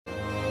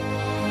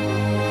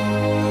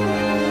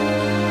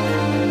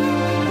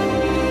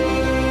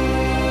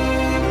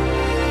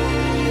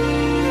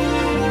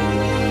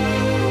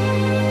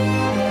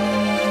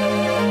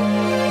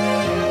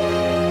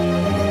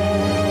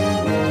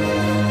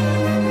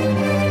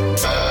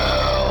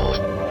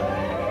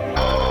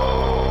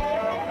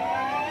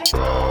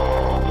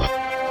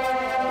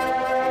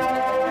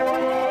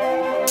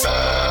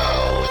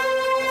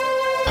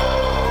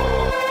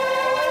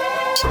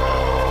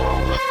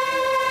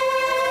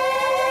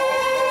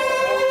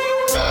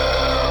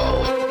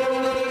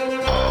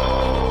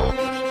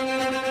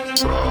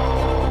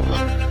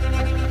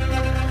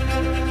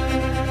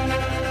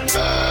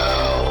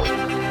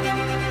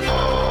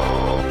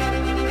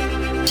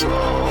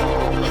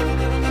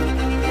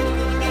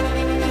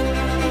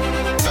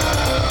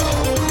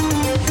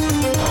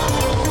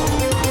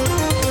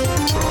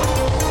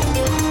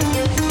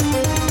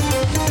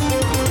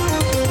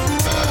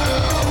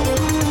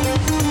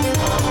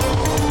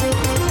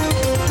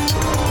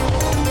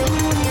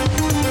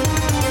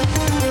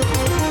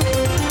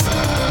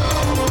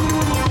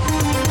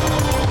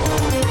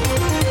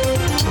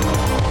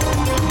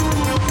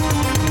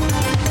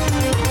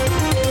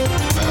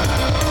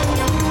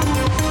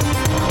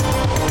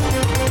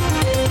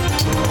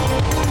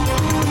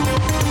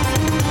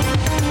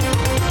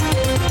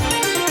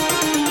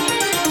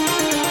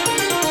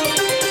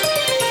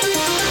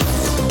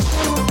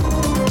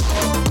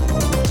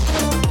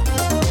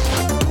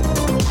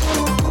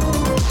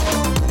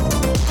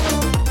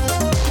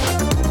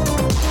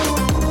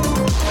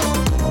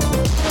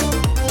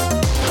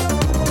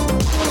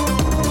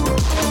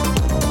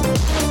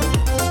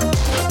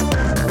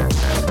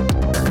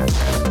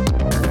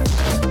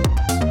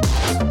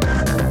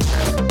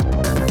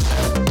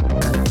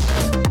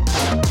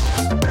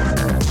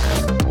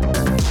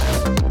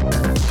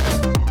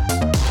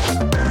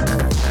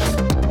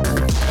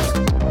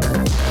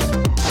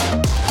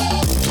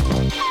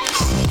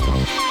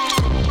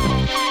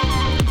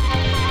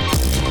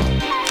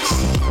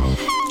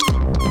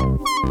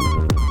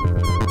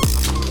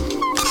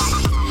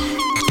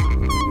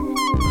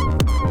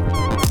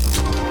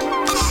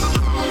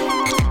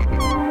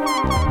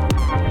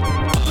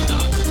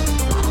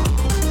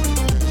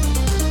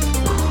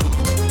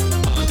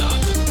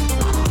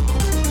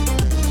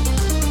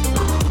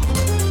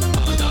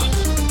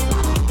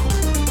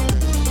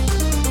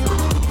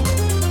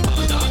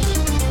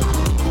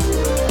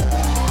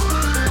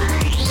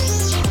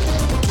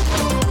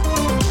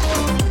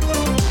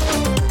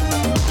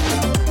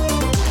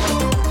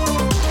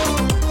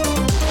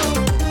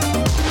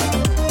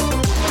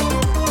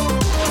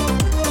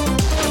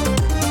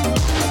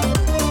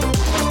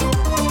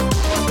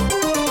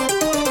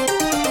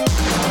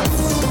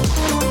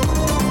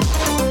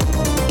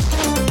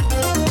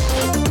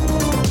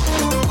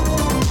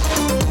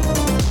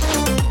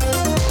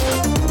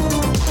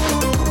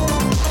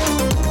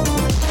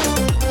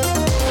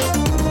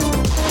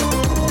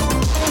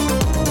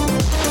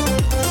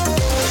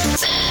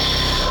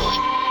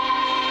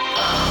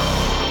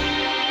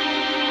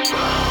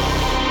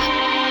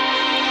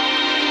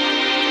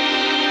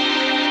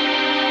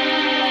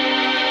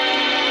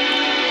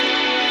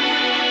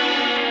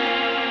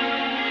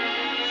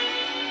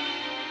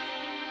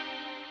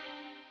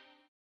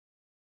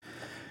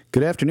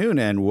Good afternoon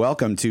and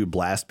welcome to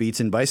Blast Beats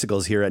and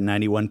Bicycles here at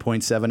 91.7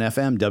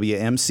 FM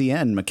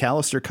WMCN,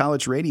 McAllister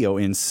College Radio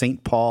in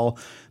St. Paul,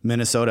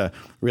 Minnesota.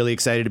 Really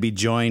excited to be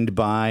joined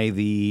by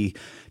the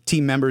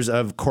team members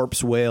of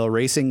Corpse Whale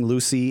Racing.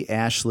 Lucy,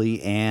 Ashley,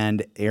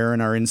 and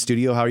Aaron are in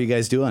studio. How are you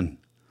guys doing?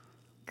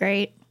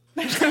 Great.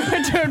 We're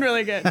doing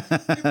really good.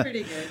 We're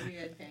pretty good. We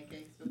had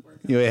pancakes before.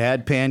 You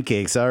had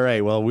pancakes. All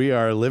right. Well, we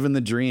are living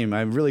the dream.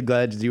 I'm really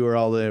glad you were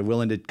all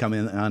willing to come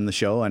in on the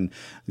show and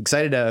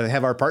excited to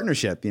have our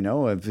partnership,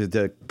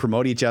 to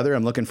promote each other.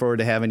 I'm looking forward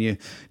to having you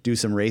do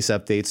some race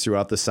updates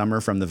throughout the summer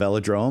from the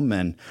velodrome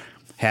and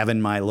having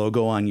my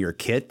logo on your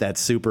kit.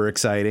 That's super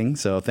exciting.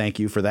 So thank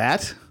you for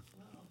that.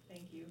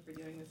 Thank you for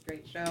doing this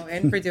great show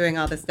and for doing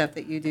all the stuff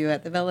that you do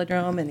at the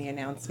velodrome and the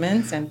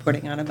announcements and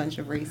putting on a bunch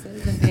of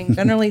races and being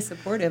generally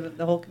supportive of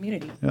the whole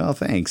community. Well,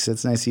 thanks.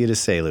 It's nice of you to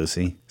say,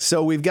 Lucy.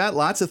 So we've got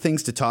lots of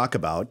things to talk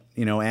about.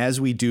 As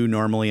we do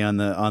normally on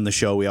the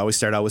show, we always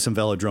start out with some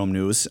velodrome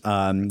news.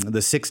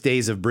 The 6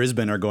 days of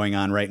Brisbane are going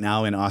on right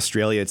now in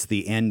Australia. It's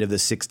the end of the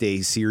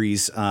 6-day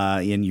series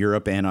in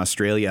Europe and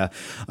Australia.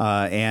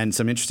 And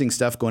some interesting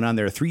stuff going on.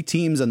 There are 3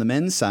 teams on the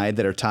men's side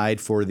that are tied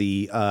for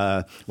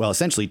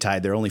essentially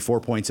tied. They're only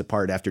 4 points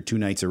apart after 2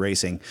 nights of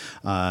racing.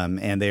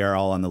 And they are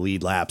all on the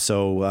lead lap.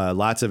 So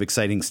lots of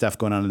exciting stuff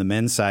going on the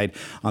men's side.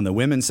 On the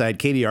women's side,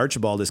 Katie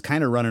Archibald is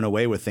kind of running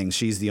away with things.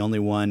 She's the only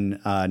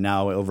one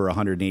now over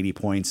 180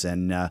 points.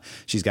 And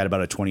she's got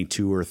about a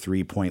 22 or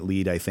 3 point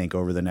lead, I think,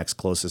 over the next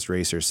closest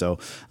racer. So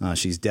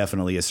she's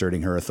definitely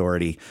asserting her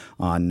authority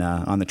on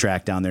the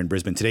track down there in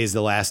Brisbane. Today's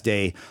the last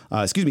day.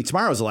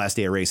 Tomorrow's the last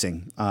day of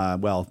racing.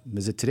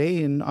 Is it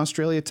today in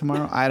Australia?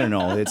 Tomorrow? I don't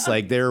know. It's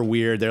like they're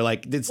weird. They're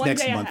like it's One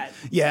next day month. ahead.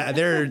 Yeah,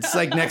 it's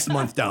like next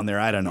month down there.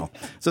 I don't know.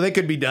 So they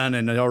could be done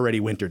and already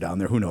winter down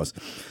there. Who knows?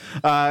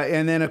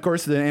 And then, of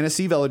course, the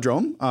NSC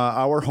Velodrome,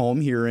 our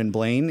home here in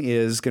Blaine,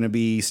 is going to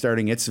be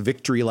starting its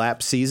victory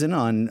lap season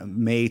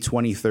on May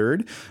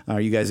 23rd. Are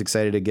you guys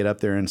excited to get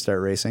up there and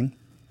start racing?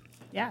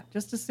 Yeah,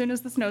 just as soon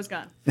as the snow's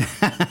gone.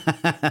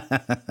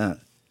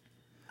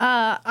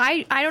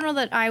 I don't know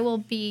that I will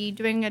be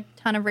doing a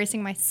ton of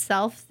racing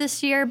myself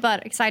this year,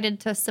 but excited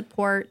to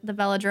support the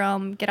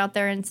velodrome, get out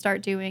there and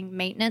start doing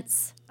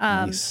maintenance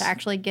Nice. to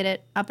actually get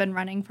it up and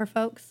running for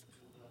folks.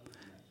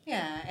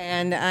 Yeah,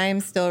 and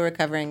I'm still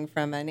recovering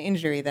from an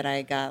injury that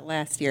I got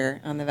last year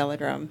on the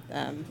velodrome.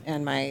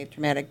 And my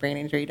traumatic brain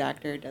injury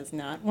doctor does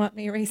not want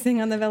me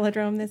racing on the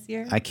velodrome this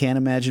year. I can't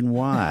imagine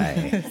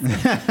why.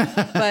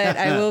 But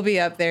I will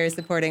be up there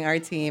supporting our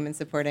team and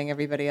supporting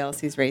everybody else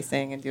who's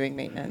racing and doing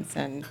maintenance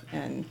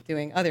and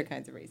doing other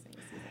kinds of racing.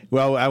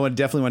 Well, I would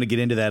definitely want to get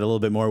into that a little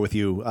bit more with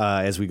you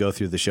as we go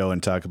through the show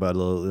and talk about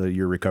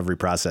your recovery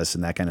process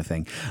and that kind of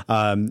thing.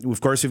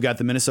 Of course, we've got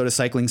the Minnesota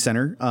Cycling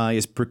Center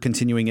is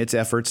continuing its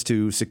efforts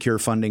to secure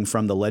funding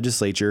from the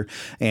legislature.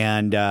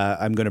 And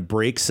I'm going to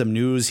break some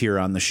news here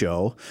on the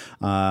show.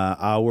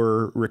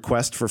 Our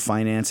request for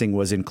financing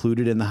was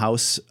included in the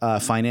House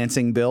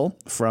financing bill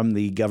from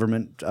the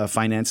Government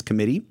Finance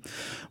Committee,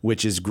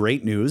 which is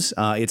great news.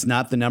 It's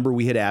not the number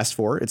we had asked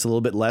for. It's a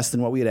little bit less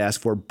than what we had asked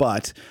for,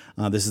 but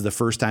this is the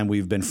first time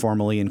we've been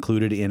formally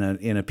included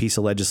in a piece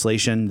of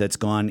legislation that's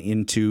gone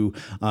into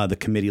the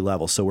committee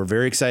level. So we're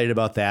very excited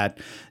about that.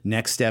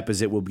 Next step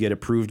is it will get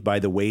approved by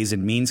the Ways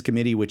and Means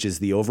Committee, which is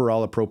the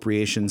overall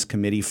appropriations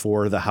committee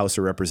for the House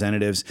of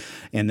Representatives,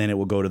 and then it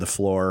will go to the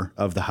floor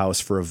of the House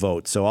for a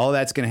vote. So all of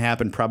that's going to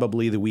happen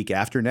probably the week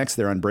after next.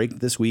 They're on break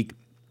this week.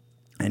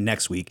 And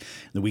next week,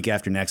 the week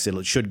after next,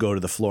 it should go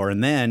to the floor.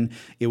 And then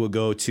it will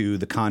go to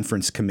the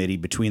conference committee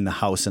between the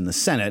House and the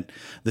Senate.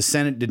 The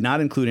Senate did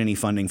not include any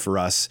funding for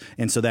us.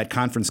 And so that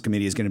conference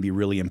committee is going to be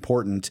really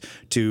important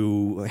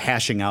to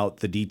hashing out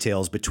the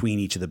details between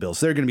each of the bills.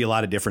 So there are going to be a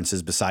lot of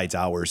differences besides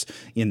ours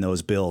in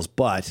those bills.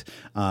 But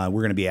we're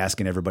going to be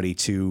asking everybody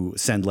to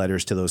send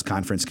letters to those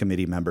conference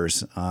committee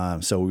members.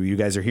 So you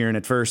guys are hearing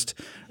it first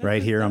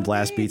right here on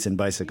Blast Beats and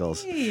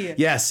Bicycles.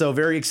 Yeah, so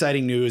very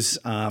exciting news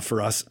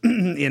for us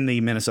in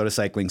the Minnesota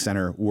Cycling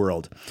Center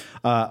world.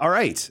 All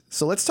right,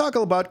 so let's talk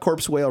about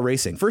Corpse Whale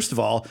Racing. First of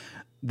all,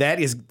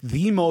 that is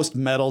the most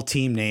metal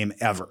team name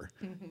ever.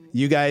 Mm-hmm.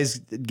 You guys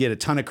get a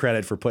ton of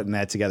credit for putting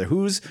that together.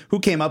 Who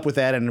came up with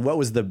that, and what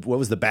was the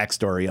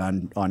backstory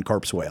on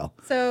Corpse Whale?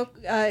 So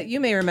you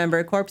may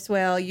remember Corpse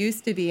Whale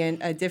used to be in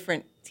a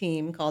different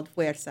team called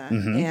Fuerza.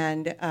 Mm-hmm.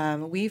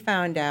 And we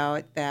found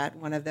out that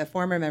one of the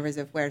former members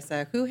of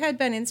Fuerza, who had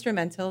been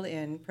instrumental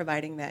in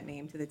providing that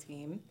name to the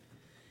team,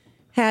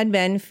 had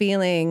been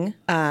feeling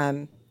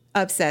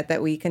upset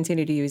that we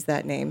continue to use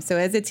that name. So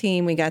as a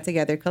team, we got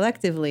together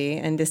collectively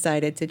and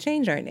decided to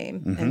change our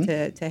name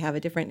and to have a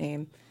different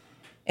name.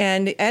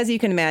 And as you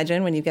can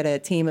imagine, when you get a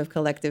team of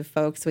collective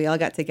folks, we all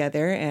got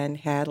together and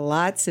had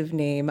lots of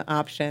name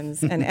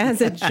options. And as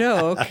a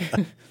joke,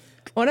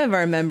 one of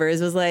our members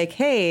was like,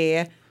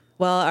 hey,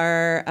 Well,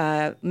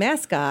 our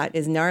mascot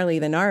is Gnarly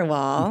the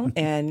Narwhal,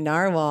 and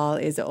Narwhal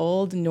is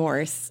Old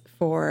Norse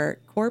for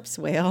corpse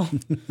whale.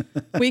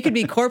 We could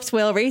be corpse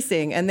whale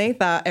racing, and they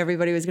thought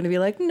everybody was going to be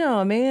like,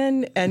 no,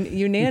 man. And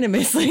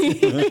unanimously,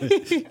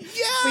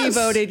 we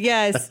voted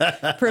yes,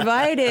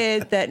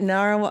 provided that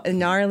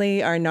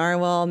Gnarly, our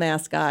narwhal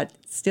mascot,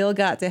 still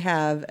got to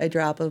have a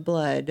drop of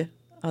blood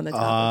on the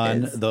top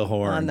of his, the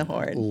horn. On the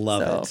horn.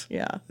 Love it.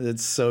 Yeah.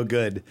 It's so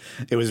good.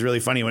 It was really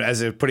funny when,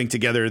 as I was putting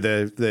together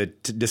the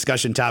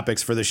discussion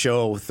topics for the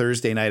show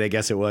Thursday night, I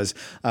guess it was,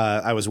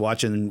 I was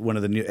watching one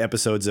of the new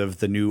episodes of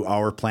the new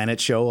Our Planet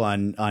show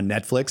on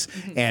Netflix,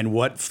 and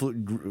what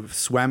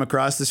swam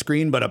across the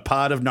screen but a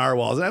pod of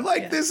narwhals. And I'm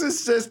like, this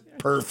is just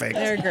perfect.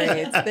 They're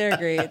great. They're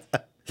great.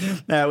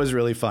 That was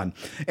really fun.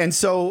 And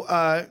so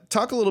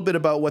talk a little bit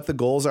about what the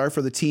goals are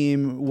for the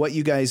team, what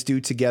you guys do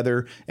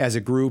together as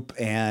a group,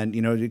 and,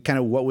 kind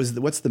of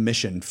what's the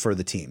mission for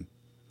the team?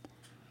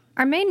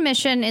 Our main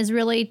mission is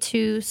really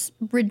to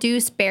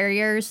reduce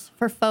barriers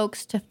for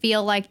folks to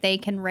feel like they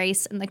can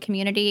race in the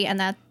community, and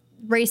that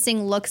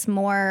racing looks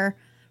more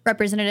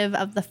representative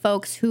of the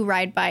folks who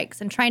ride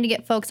bikes, and trying to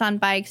get folks on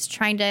bikes,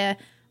 trying to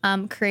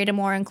create a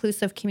more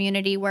inclusive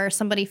community where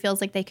somebody feels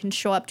like they can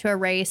show up to a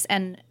race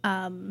and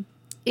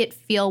it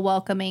feel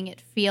welcoming, it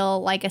feel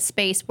like a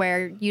space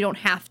where you don't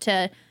have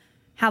to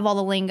have all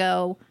the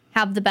lingo,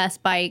 have the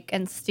best bike,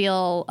 and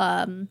still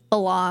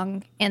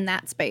belong in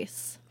that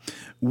space.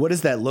 What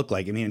does that look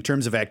like? I mean, in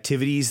terms of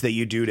activities that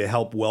you do to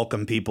help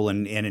welcome people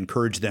and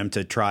encourage them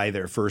to try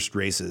their first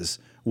races,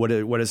 what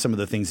are some of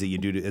the things that you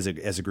do as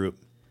a group?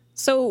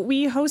 So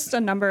we host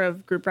a number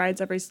of group rides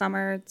every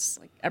summer. It's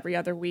like every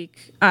other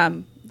week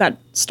that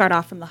start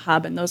off from the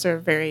hub, and those are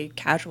very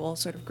casual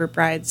sort of group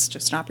rides,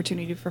 just an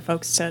opportunity for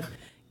folks to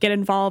get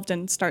involved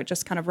and start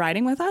just kind of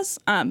riding with us.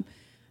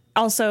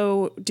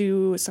 Also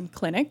do some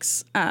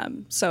clinics.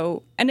 And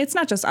it's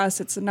not just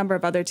us, it's a number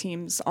of other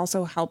teams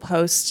also help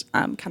host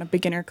kind of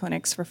beginner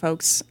clinics for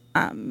folks.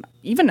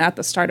 Even at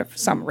the start of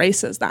some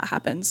races that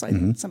happens, like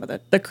some of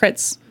the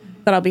crits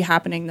that'll be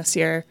happening this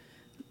year,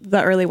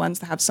 the early ones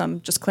that have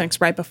some just clinics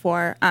right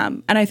before.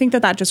 And I think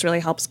that just really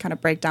helps kind of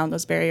break down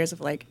those barriers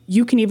of like,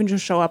 you can even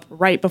just show up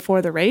right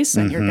before the race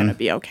and you're going to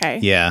be okay.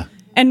 Yeah.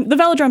 And the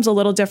velodrome's a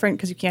little different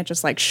because you can't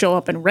just like show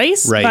up and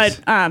race. Right.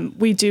 But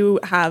we do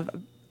have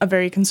a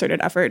very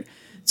concerted effort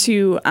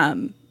to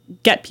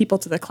get people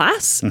to the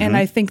class. And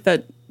I think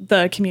that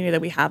the community that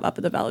we have up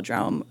at the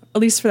velodrome,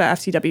 at least for the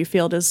FTW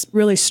field, is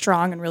really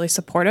strong and really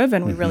supportive.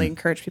 And we really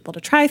encourage people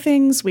to try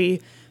things. We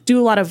do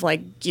a lot of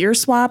like gear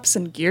swaps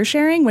and gear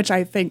sharing, which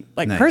I think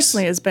like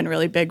personally has been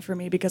really big for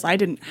me because I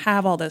didn't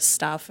have all this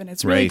stuff and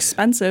it's really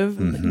expensive.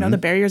 The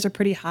barriers are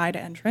pretty high to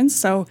entrance.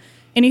 So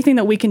anything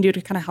that we can do to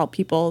kind of help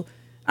people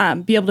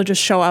be able to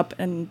just show up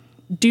and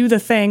do the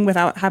thing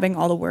without having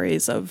all the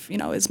worries of,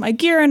 is my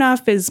gear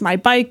enough? Is my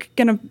bike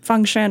going to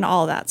function?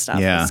 All of that stuff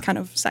is kind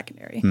of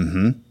secondary.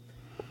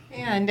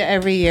 And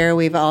every year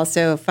we've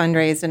also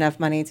fundraised enough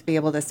money to be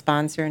able to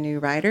sponsor new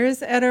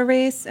riders at our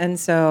race. And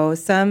so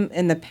some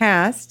in the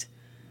past,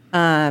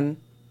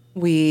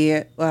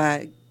 we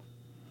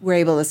were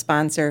able to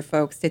sponsor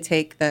folks to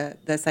take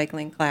the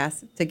cycling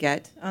class to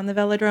get on the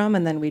velodrome,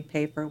 and then we'd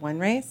pay for one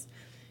race.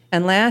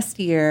 And last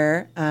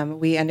year,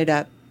 we ended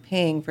up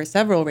paying for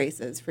several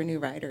races for new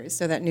riders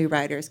so that new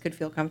riders could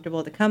feel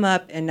comfortable to come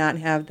up and not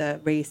have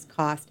the race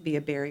cost be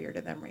a barrier to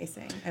them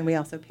racing. And we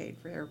also paid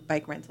for their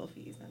bike rental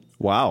fees.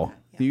 Wow.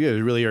 You guys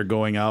really are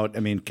going out,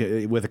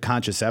 with a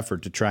conscious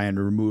effort to try and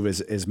remove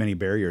as many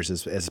barriers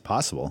as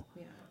possible.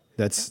 Yeah.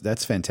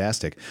 That's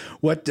fantastic.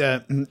 What,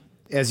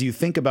 as you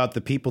think about the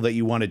people that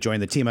you want to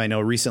join the team, I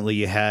know recently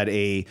you had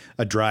a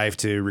drive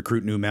to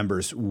recruit new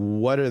members.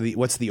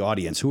 What's the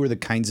audience? Who are the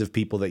kinds of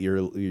people that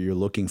you're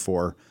looking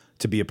for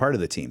to be a part of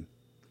the team?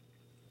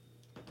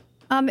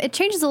 It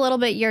changes a little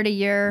bit year to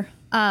year.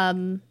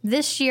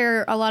 This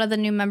year, a lot of the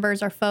new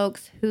members are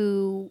folks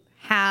who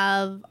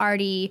have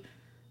already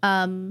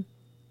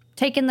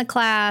taken the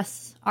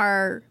class,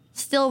 are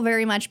still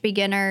very much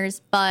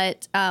beginners,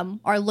 but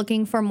are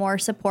looking for more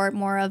support,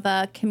 more of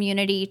a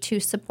community to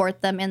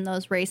support them in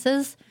those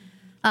races.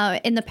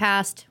 In the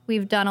past,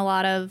 we've done a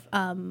lot of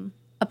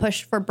a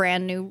push for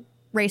brand new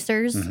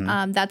racers.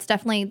 That's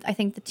definitely, I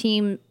think the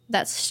team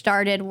that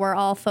started were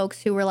all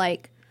folks who were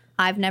like,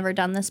 I've never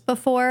done this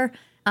before,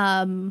 but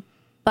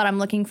I'm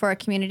looking for a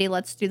community.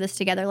 Let's do this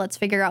together. Let's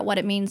figure out what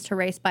it means to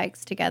race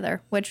bikes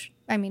together, which,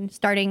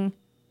 starting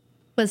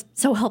was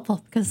so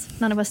helpful because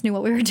none of us knew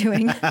what we were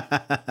doing.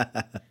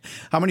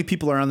 How many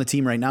people are on the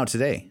team right now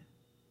today?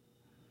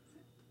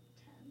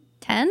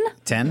 10?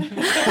 10?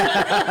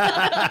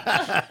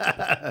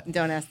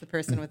 Don't ask the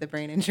person with a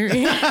brain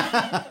injury.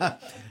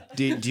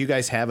 Do you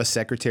guys have a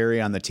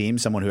secretary on the team,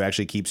 someone who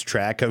actually keeps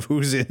track of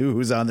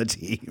who's on the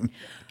team?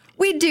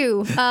 We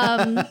do.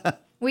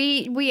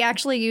 We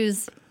actually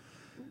use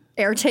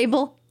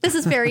Airtable. This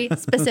is very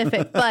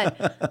specific,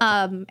 but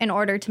in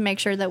order to make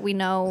sure that we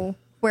know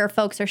where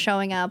folks are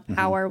showing up,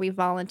 how are we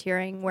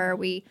volunteering, where are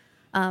we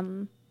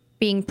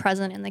being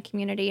present in the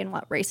community and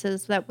what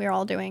races that we're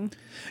all doing.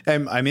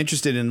 I'm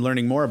interested in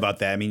learning more about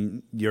that. I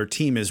mean, your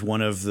team is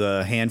one of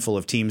the handful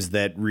of teams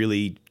that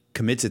really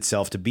commits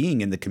itself to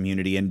being in the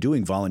community and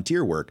doing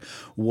volunteer work.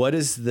 What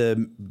is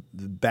the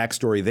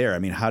backstory there? I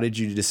mean, how did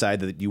you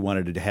decide that you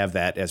wanted to have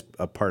that as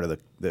a part of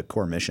the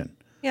core mission?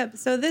 Yep.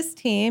 So this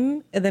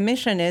team, the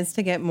mission is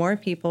to get more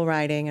people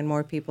riding and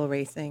more people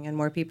racing and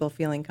more people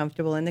feeling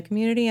comfortable in the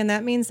community. And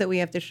that means that we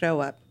have to show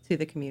up to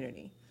the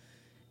community.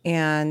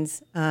 And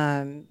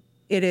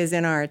it is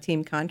in our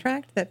team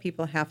contract that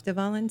people have to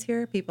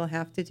volunteer. People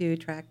have to do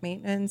track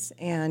maintenance.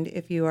 And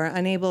if you are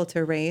unable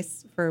to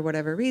race for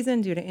whatever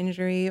reason, due to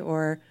injury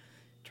or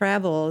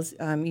travels,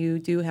 you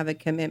do have a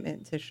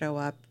commitment to show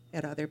up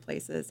at other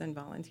places and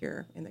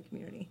volunteer in the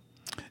community.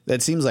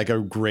 That seems like a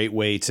great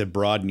way to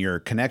broaden your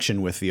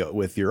connection with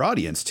your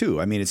audience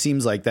too. I mean, it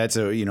seems like that's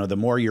the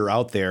more you're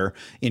out there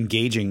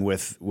engaging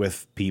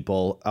with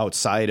people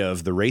outside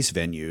of the race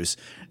venues,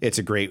 it's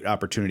a great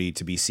opportunity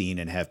to be seen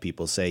and have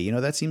people say,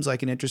 that seems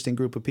like an interesting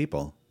group of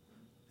people.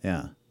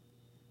 Yeah.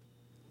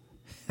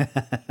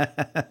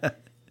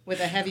 With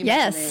a heavy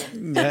Yes.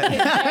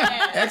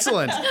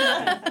 Excellent.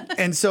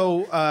 And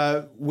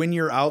so when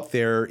you're out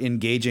there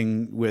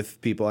engaging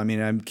with people, I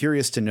mean, I'm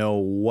curious to know,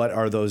 what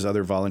are those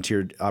other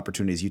volunteer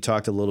opportunities? You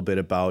talked a little bit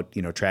about,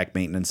 track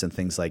maintenance and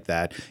things like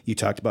that. You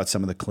talked about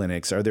some of the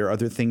clinics. Are there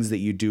other things that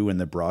you do in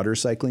the broader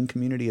cycling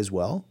community as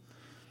well?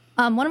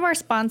 One of our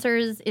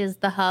sponsors is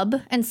the Hub,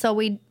 and so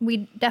we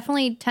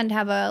definitely tend to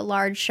have a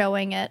large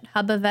showing at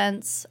Hub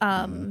events,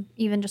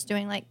 even just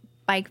doing like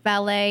bike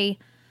valet,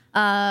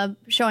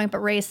 showing up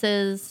at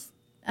races,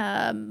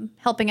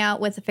 helping out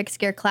with the Fixed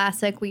Gear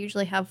Classic. We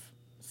usually have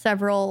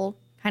several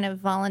kind of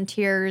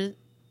volunteer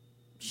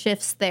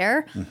shifts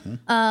there.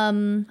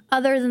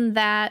 Other than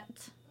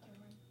that,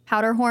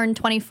 Powderhorn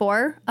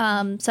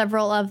 24,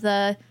 several of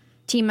the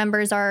team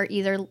members are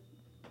either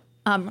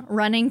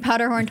running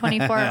Powderhorn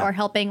 24 or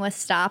helping with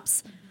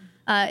stops.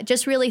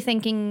 Just really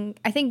thinking,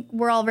 I think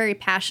we're all very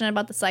passionate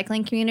about the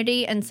cycling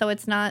community, and so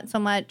it's not so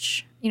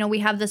much, we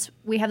have this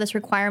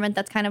requirement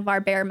that's kind of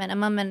our bare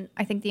minimum, and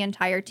I think the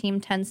entire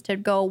team tends to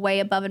go way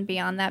above and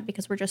beyond that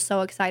because we're just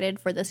so excited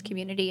for this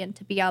community and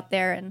to be out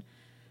there and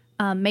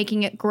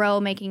making it grow,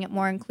 making it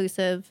more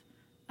inclusive.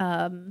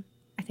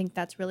 I think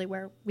that's really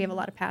where we have a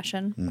lot of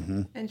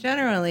passion. And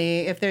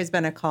generally, if there's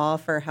been a call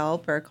for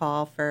help or a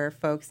call for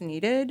folks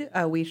needed,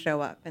 we show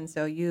up. And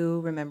so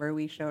you remember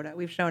we've shown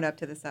up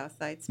to the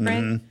Southside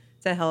Sprint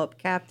to help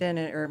captain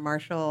or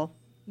marshal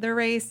the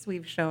race.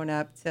 We've shown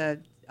up to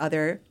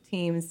other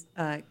teams'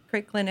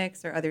 crit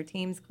clinics or other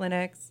teams'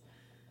 clinics.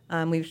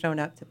 We've shown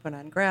up to put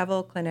on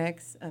gravel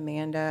clinics.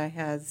 Amanda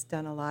has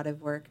done a lot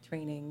of work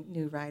training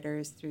new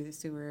riders through the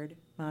Seward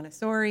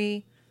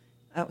Montessori.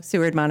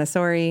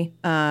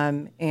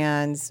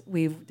 And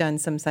we've done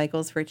some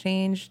Cycles for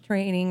Change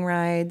training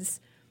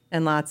rides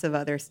and lots of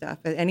other stuff.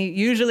 And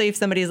usually if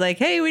somebody's like,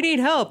 hey, we need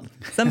help,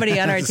 somebody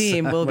on our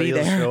team will be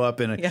there. Show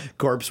up in a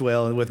corpse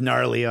whale with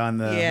gnarly on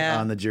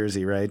the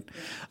jersey, right?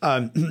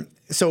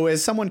 So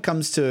as someone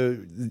comes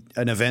to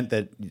an event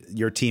that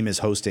your team is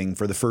hosting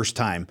for the first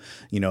time,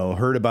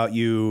 heard about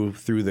you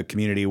through the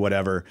community,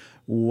 whatever,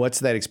 what's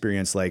that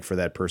experience like for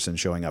that person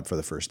showing up for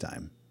the first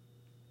time?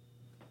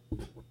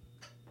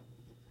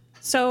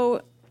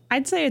 So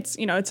I'd say it's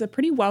a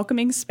pretty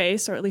welcoming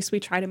space, or at least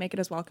we try to make it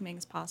as welcoming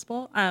as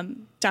possible.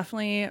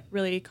 Definitely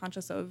really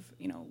conscious of,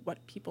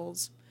 what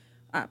people's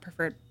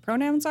preferred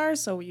pronouns are.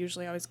 So we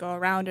usually always go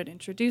around and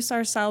introduce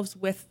ourselves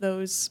with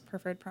those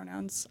preferred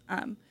pronouns,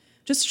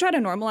 just to try to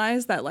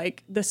normalize that,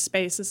 like, this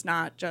space is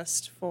not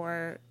just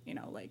for,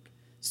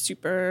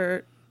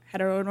 super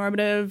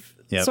heteronormative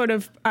sort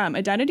of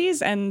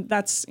identities. And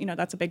that's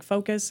a big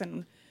focus.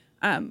 And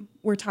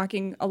we're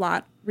talking a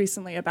lot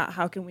recently about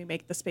how can we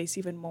make the space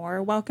even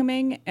more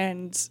welcoming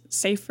and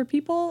safe for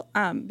people,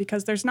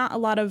 because there's not a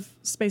lot of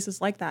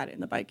spaces like that in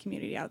the bike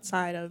community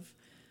outside of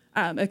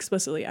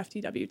explicitly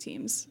FTW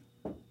teams.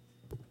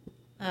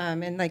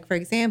 And like, for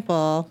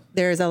example,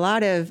 there's a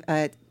lot of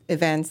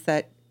events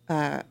that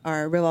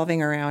are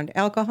revolving around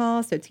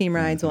alcohol. So team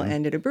rides will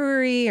end at a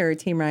brewery, or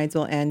team rides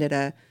will end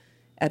at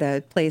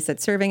a place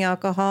that's serving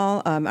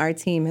alcohol. Our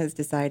team has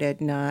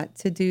decided not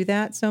to do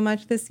that so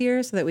much this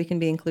year so that we can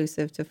be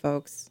inclusive to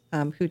folks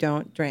who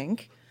don't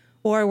drink,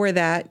 or where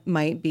that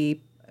might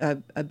be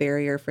a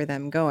barrier for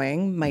them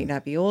going, might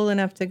not be old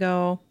enough to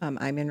go.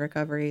 I'm in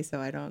recovery,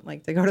 so I don't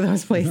like to go to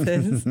those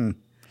places.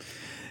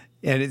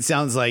 And it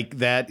sounds like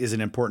that is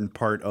an important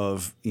part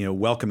of,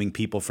 welcoming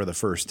people for the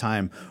first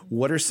time.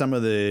 What are some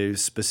of the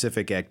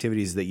specific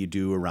activities that you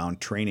do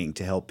around training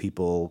to help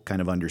people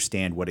kind of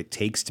understand what it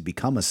takes to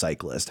become a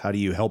cyclist? How do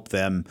you help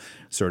them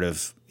sort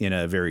of in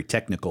a very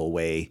technical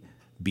way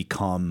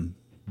become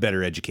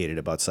better educated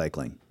about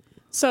cycling?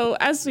 So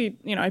as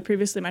I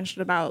previously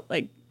mentioned about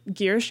like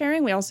gear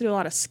sharing, we also do a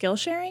lot of skill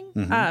sharing.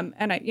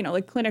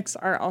 And clinics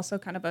are also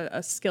kind of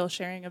a skill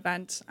sharing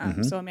event.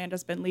 So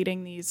Amanda's been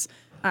leading these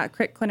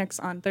crit clinics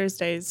on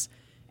Thursdays.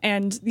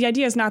 And the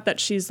idea is not that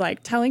she's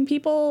like telling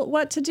people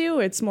what to do.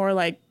 It's more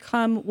like,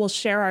 come, we'll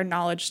share our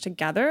knowledge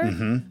together.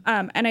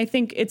 And I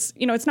think it's,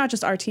 it's not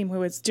just our team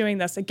who is doing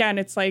this. Again,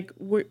 it's like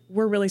we're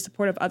really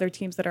supportive of other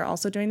teams that are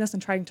also doing this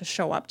and trying to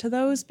show up to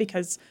those,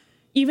 because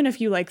even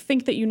if you like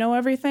think that you know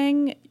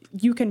everything,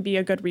 you can be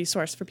a good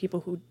resource for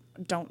people who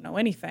don't know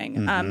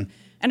anything.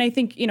 And I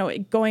think,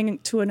 going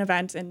to an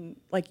event and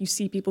like you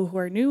see people who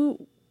are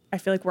new, I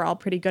feel like we're all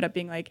pretty good at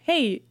being like,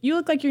 hey, you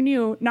look like you're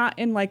new, not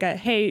in like a,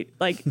 hey,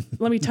 like,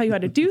 let me tell you how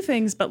to do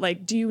things, but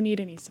like, do you need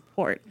any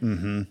support?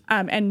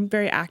 And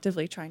very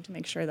actively trying to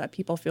make sure that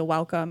people feel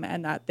welcome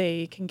and that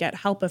they can get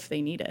help if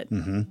they need it.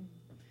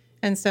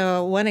 And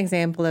so one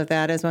example of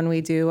that is when we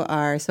do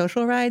our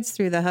social rides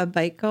through the Hub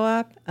Bike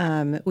Co-op.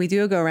 We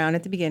do a go around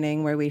at the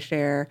beginning where we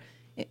share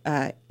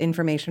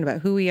information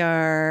about who we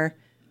are.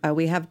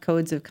 We have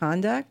codes of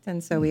conduct,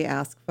 and so we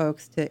ask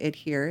folks to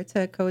adhere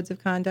to codes of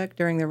conduct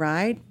during the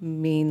ride,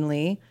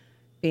 mainly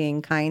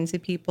being kind to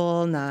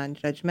people,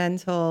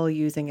 non-judgmental,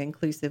 using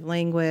inclusive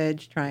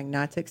language, trying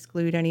not to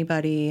exclude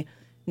anybody,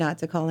 not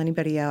to call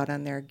anybody out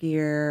on their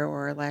gear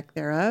or lack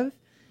thereof.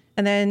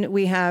 And then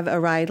we have a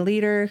ride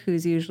leader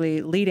who's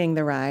usually leading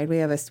the ride. We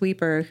have a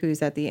sweeper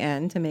who's at the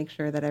end to make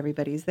sure that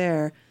everybody's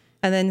there.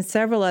 And then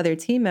several other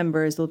team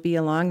members will be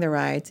along the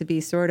ride to be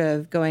sort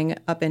of going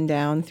up and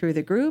down through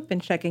the group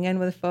and checking in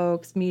with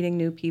folks, meeting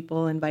new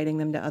people, inviting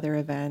them to other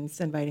events,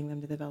 inviting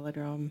them to the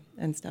velodrome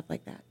and stuff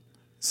like that.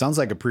 Sounds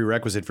like a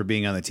prerequisite for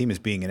being on the team is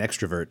being an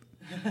extrovert.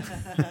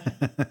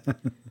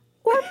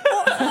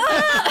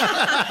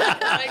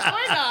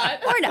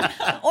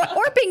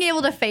 Or being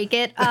able to fake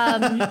it.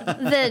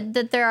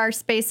 That there are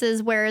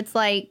spaces where it's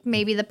like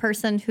maybe the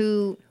person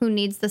who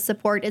needs the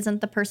support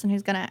isn't the person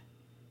who's gonna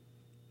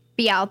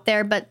be out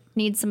there, but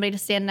needs somebody to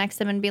stand next to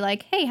them and be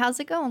like, hey, how's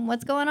it going?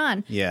 What's going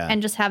on? Yeah. And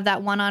just have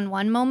that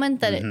one-on-one moment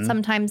that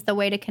sometimes the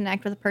way to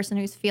connect with a person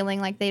who's feeling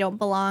like they don't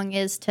belong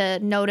is to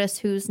notice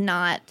who's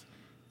not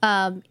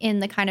in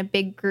the kind of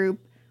big group,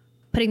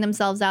 putting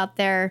themselves out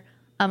there.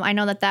 I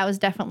know that was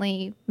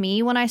definitely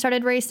me when I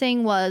started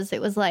racing.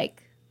 It was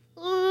like,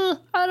 I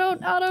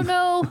don't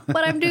know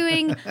what I'm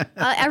doing.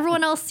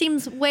 Everyone else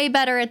seems way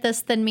better at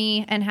this than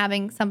me, and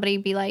having somebody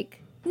be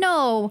like,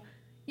 no,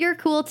 you're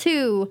cool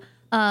too.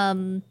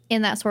 In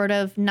that sort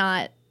of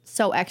not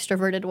so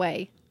extroverted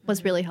way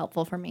was really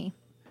helpful for me.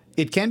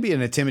 It can be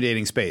an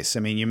intimidating space. I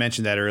mean, you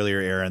mentioned that earlier,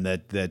 Aaron,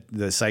 that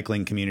the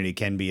cycling community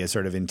can be a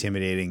sort of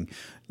intimidating,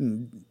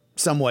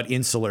 somewhat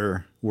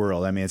insular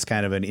world. I mean, it's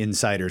kind of an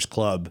insider's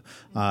club.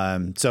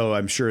 So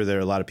I'm sure there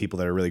are a lot of people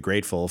that are really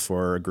grateful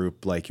for a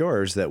group like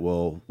yours that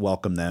will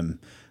welcome them,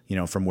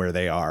 from where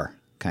they are,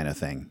 kind of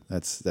thing.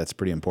 That's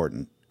pretty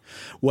important.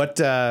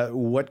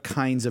 What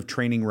kinds of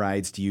training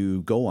rides do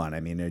you go on? I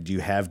mean, do you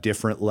have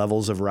different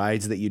levels of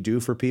rides that you do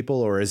for people,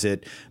 or is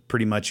it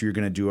pretty much you're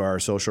going to do our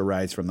social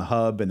rides from the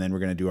hub and then we're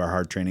going to do our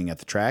hard training at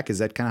the track? Is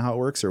that kind of how it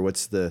works, or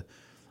what's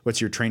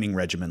your training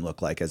regimen look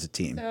like as a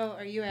team? So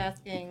are you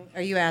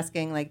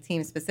asking like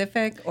team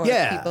specific or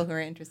people who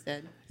are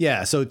interested?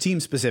 Yeah, so team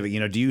specific.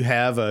 Do you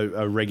have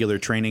a regular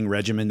training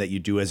regimen that you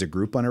do as a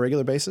group on a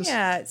regular basis?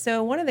 Yeah,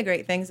 so one of the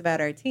great things about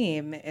our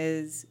team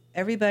is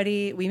we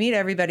meet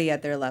everybody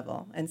at their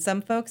level. And some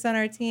folks on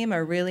our team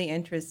are really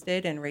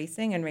interested in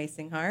racing and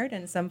racing hard,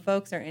 and some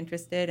folks are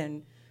interested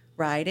in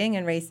riding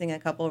and racing a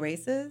couple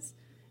races.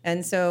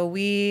 And so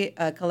we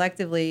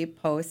collectively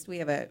post. We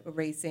have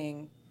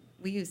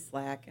we use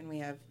Slack, and we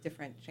have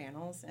different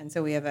channels. And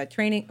so we have a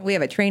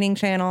training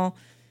channel,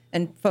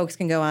 and folks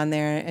can go on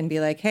there and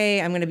be like,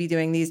 hey, I'm going to be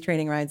doing these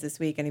training rides this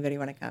week. Anybody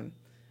want to come?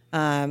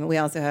 We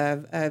also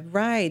have a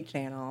ride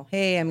channel.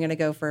 Hey, I'm going to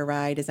go for a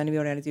ride. Does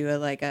anybody want to do a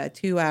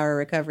 2-hour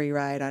recovery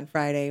ride on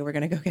Friday? We're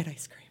going to go get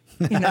ice cream.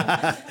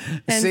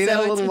 Say that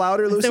a little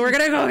louder, Lucy. So we're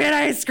going to go get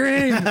ice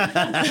cream.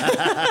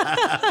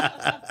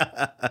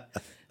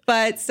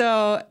 But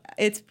so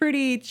it's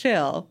pretty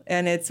chill,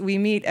 and we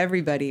meet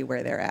everybody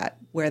where they're at,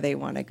 where they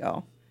want to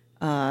go.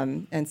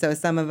 And so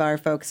some of our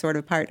folks sort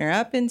of partner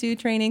up and do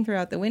training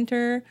throughout the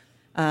winter.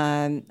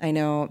 I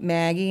know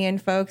Maggie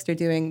and folks are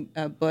doing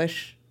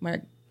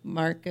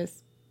Marcus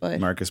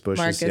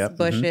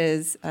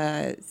Bush's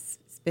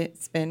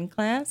spin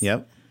class.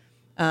 Yep.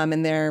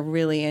 And they're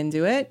really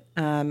into it.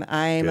 I'm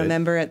a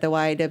member at the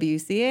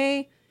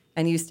YWCA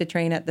and used to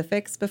train at the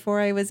Fix before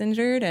I was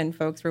injured, and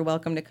folks were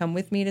welcome to come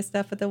with me to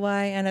stuff at the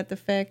Y and at the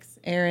Fix.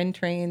 Erin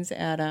trains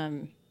at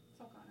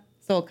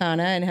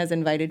Solcana and has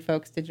invited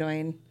folks to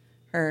join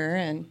her,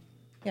 and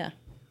yeah.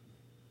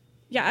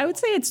 Yeah, I would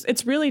say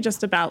it's really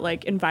just about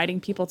like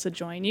inviting people to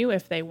join you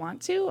if they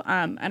want to.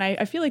 And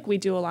I feel like we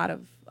do a lot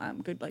of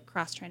good like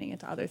cross training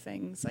into other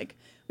things. Like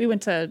we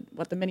went to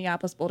the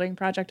Minneapolis Bouldering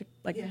Project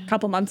a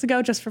couple months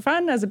ago just for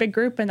fun as a big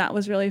group, and that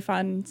was really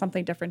fun,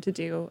 something different to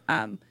do.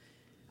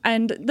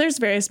 And there's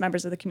various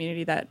members of the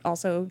community that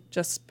also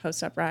just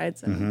post up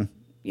rides, and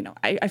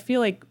I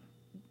feel like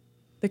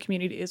the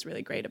community is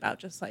really great about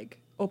just like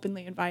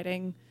openly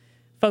inviting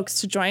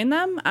folks to join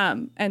them.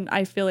 And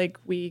I feel like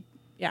we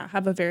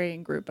have a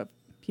varying group of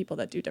people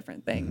that do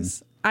different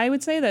things. I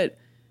would say that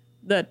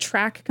the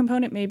track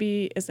component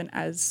maybe isn't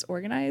as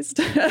organized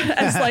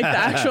as like the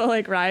actual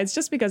like rides,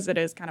 just because it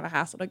is kind of a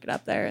hassle to get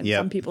up there, and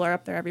some people are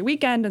up there every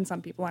weekend and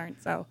some people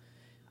aren't. So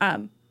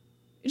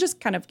just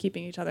kind of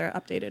keeping each other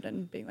updated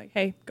and being like,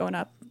 hey, going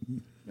up,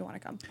 you want to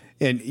come.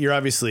 And you're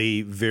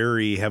obviously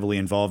very heavily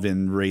involved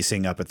in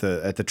racing up at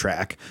the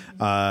track.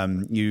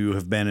 You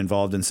have been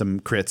involved in some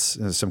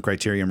crits, some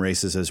criterium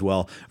races as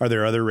well. Are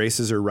there other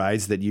races or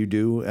rides that you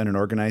do in an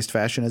organized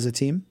fashion as a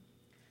team?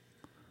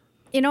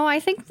 I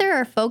think there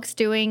are folks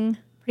doing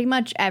pretty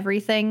much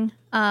everything.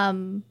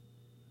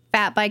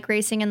 Fat bike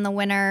racing in the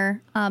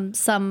winter,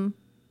 some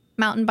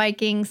mountain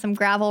biking, some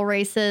gravel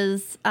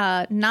races,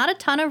 not a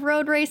ton of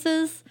road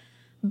races,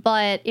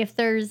 but if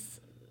there's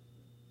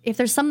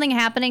something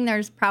happening,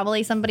 there's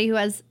probably somebody who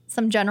has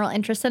some general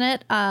interest in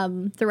it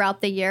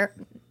throughout the year.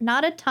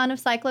 Not a ton of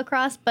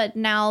cyclocross, but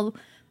now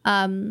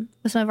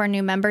with some of our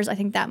new members, I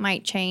think that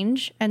might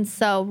change. And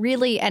so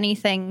really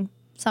anything,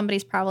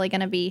 somebody's probably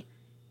going to be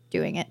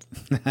doing it.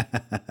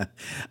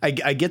 I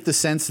get the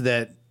sense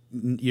that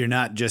you're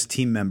not just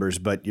team members,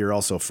 but you're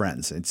also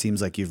friends. It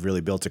seems like you've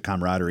really built a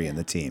camaraderie in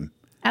the team.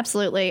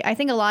 Absolutely. I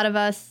think a lot of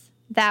us,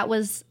 that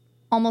was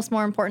almost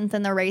more important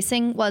than the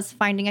racing, was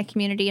finding a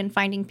community and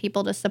finding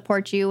people to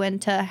support you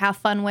and to have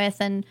fun with.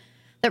 And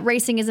that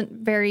racing isn't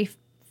very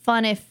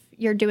fun if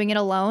you're doing it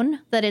alone,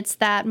 that it's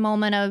that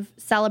moment of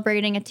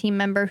celebrating a team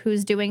member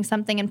who's doing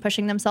something and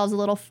pushing themselves a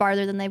little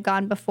farther than they've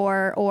gone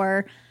before,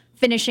 or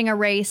finishing a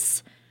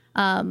race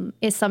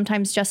is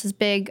sometimes just as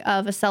big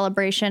of a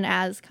celebration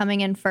as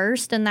coming in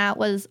first. And that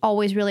was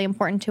always really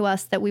important to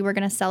us, that we were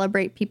going to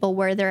celebrate people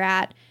where they're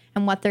at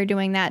and what they're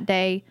doing that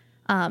day,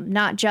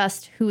 not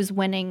just who's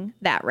winning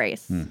that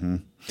race. Mm-hmm.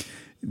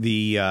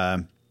 The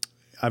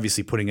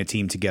obviously putting a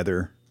team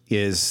together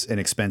is an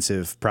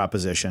expensive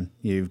proposition.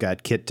 You've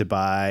got kit to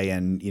buy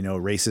and,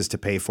 races to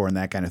pay for and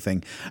that kind of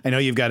thing. I know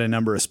you've got a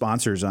number of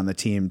sponsors on the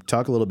team.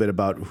 Talk a little bit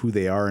about who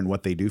they are and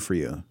what they do for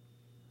you.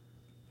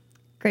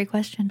 Great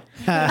question.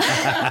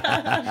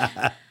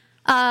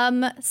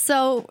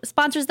 So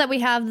sponsors that we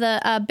have,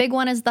 the big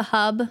one is the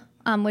Hub,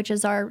 which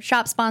is our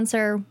shop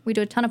sponsor. We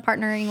do a ton of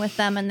partnering with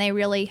them, and they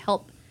really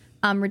help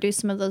reduce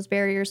some of those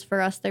barriers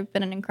for us. They've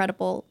been an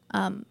incredible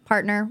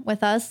partner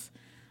with us.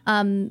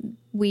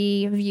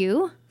 We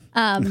view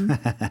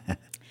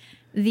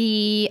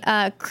the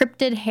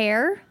Cryptid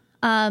Hair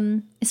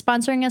is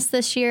sponsoring us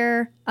this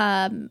year.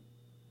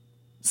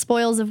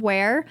 Spoils of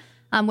Wear,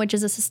 which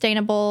is a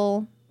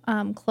sustainable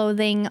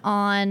clothing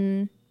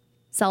on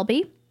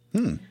Selby.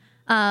 Moon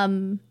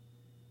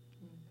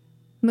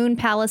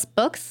Palace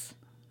Books.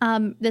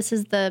 This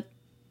is the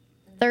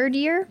third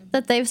year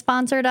that they've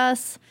sponsored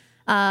us.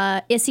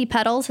 Issy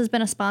Pedals has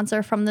been a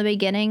sponsor from the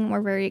beginning.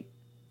 We're very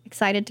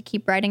excited to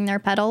keep writing their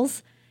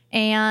pedals.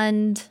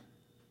 And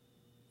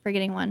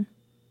forgetting one.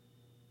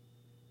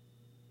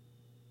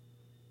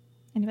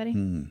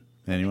 Anybody?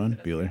 Anyone?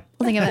 Bueller?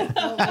 We'll think of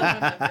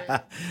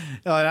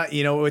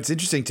it. What's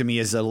interesting to me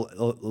is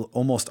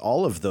almost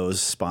all of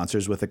those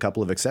sponsors, with a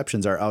couple of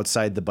exceptions, are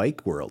outside the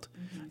bike world.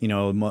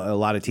 Mm-hmm. A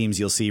lot of teams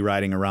you'll see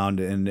riding around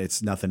and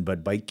it's nothing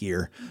but bike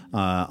gear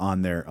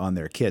on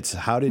their kits.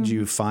 How did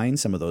you find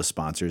some of those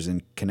sponsors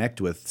and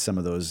connect with some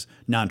of those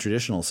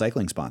non-traditional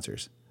cycling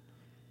sponsors?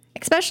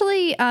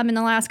 Especially in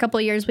the last couple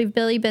of years, we've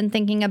really been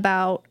thinking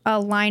about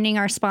aligning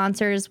our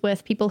sponsors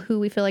with people who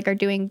we feel like are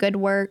doing good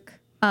work,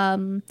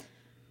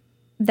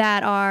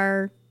 that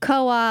are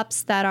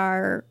co-ops, that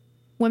are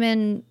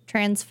women,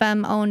 trans,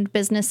 femme-owned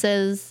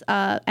businesses,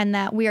 and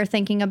that we are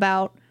thinking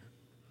about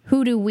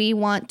who do we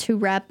want to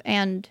rep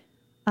and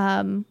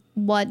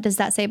what does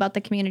that say about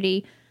the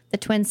community. The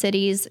Twin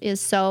Cities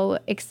is so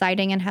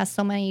exciting and has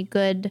so many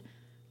good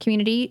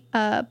community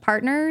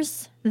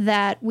partners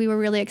that we were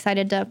really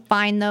excited to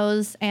find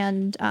those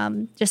and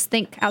just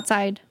think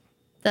outside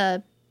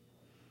the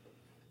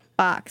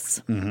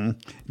box. Mm-hmm.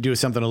 Do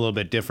something a little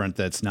bit different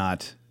that's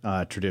not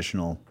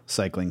traditional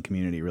cycling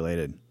community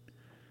related.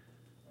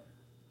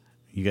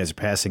 You guys are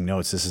passing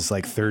notes. This is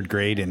like third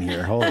grade in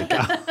here. Holy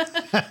cow.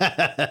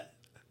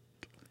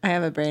 I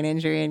have a brain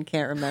injury and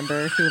can't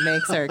remember who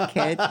makes our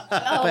kit,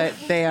 but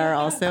they are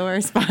also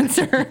our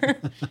sponsor.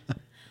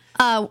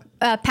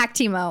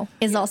 Pactimo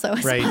is also a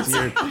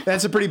sponsor.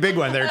 That's a pretty big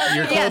one. They're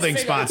your clothing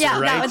sponsor,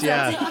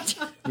 right?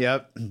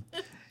 Yep.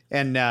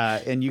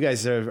 And you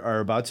guys are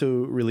about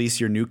to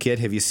release your new kit.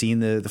 Have you seen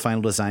the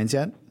final designs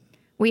yet?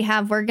 We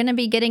have. We're going to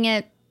be getting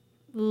it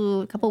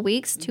a couple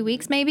weeks, 2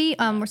 weeks maybe.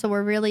 So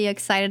we're really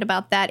excited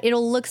about that.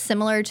 It'll look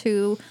similar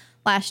to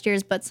last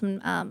year's, but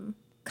some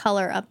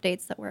color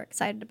updates that we're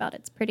excited about.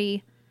 It's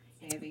pretty...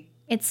 Snazzy.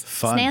 It's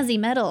fun. Snazzy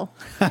metal.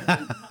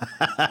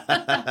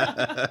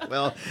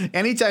 Well,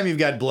 anytime you've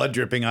got blood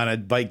dripping on a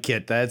bike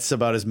kit, that's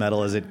about as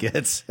metal as it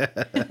gets.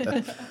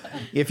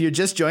 If you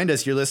just joined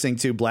us, you're listening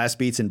to Blast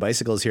Beats and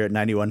Bicycles here at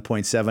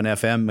 91.7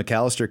 FM,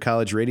 McAllister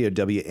College Radio,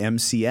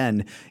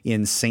 WMCN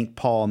in St.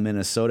 Paul,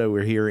 Minnesota.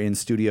 We're here in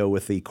studio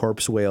with the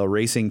Corpse Whale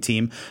Racing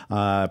Team,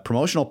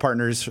 promotional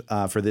partners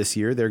for this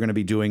year. They're going to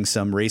be doing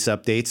some race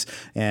updates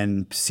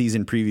and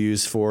season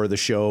previews for the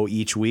show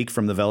each week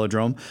from the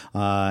Velodrome.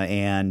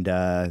 And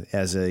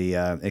as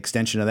a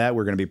extension of that,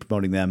 we're going to be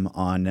promoting them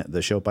on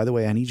the show. By the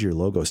way, I need your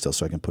logo still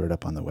so I can put it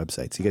up on the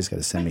website. So you guys got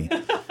to send me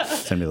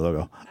the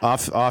logo.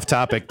 Off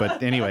topic,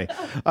 but anyway,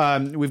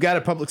 we've got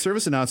a public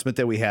service announcement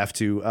that we have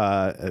to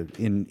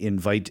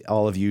invite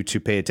all of you to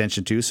pay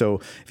attention to.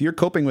 So if you're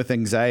coping with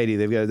anxiety,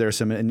 there are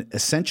some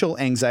essential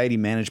anxiety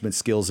management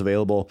skills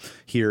available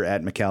here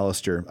at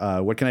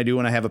McAllister. What can I do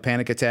when I have a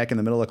panic attack in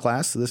the middle of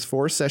class? This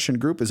 4-session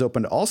group is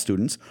open to all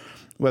students,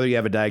 whether you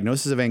have a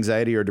diagnosis of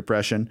anxiety or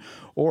depression,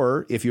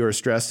 or if you are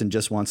stressed and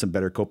just want some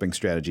better coping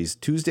strategies.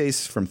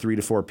 Tuesdays from 3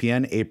 to 4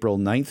 p.m., April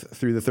 9th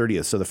through the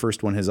 30th. So the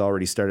first one has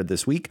already started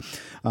this week.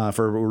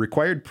 For a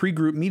required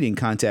pre-group meeting,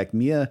 contact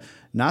Mia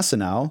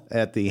Nosanow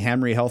at the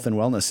Hamry Health and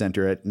Wellness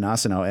Center at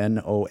Nosanow,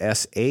 Nosanow,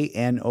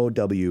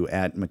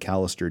 at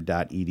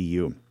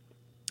macallister.edu.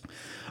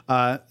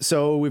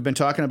 So we've been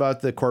talking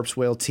about the Corpse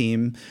Whale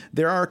team.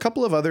 There are a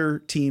couple of other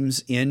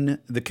teams in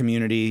the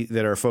community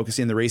that are focused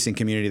in the racing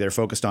community that are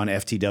focused on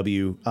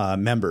FTW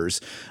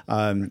members.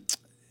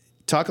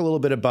 Talk a little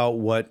bit about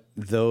what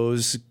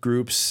those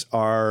groups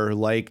are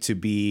like to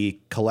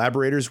be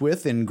collaborators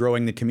with in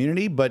growing the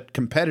community, but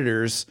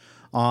competitors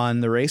on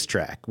the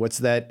racetrack. Does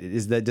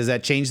that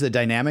change the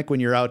dynamic when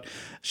you're out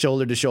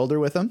shoulder to shoulder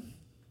with them?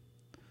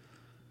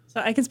 So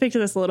I can speak to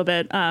this a little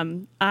bit.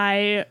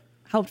 I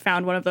helped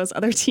found one of those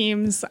other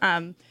teams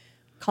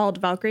called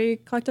Valkyrie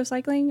Collective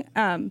Cycling.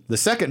 The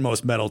second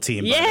most metal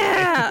team.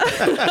 Yeah.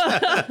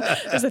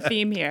 There's a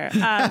theme here.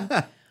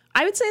 I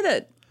would say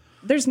that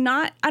I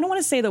don't want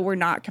to say that we're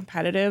not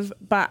competitive,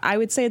 but I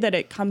would say that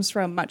it comes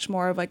from much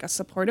more of like a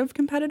supportive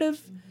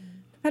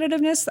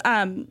competitiveness.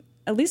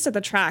 At least at the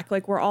track,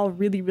 like we're all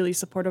really, really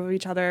supportive of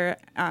each other.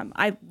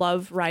 I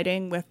love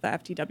riding with the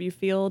FTW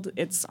field.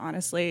 It's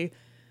honestly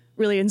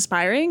really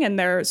inspiring and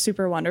they're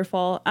super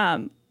wonderful.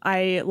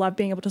 I love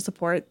being able to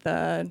support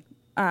the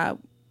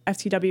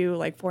FTW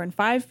like 4 and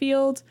 5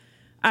 field.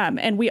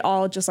 And we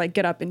all just like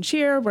get up and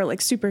cheer. We're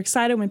like super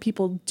excited when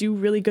people do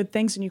really good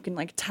things and you can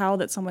like tell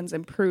that someone's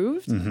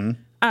improved.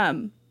 Yeah,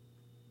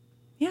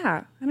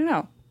 I don't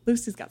know.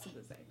 Lucy's got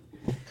something to say.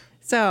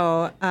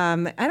 So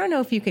I don't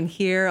know if you can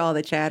hear all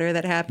the chatter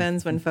that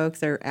happens when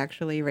folks are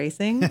actually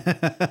racing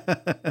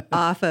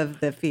off of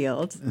the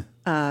field.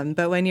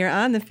 But when you're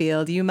on the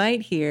field, you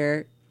might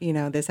hear,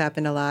 this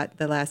happened a lot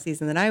the last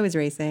season that I was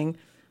racing.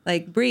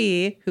 Like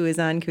Bree, who is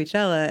on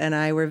Coachella, and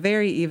I were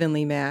very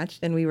evenly matched,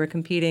 and we were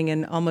competing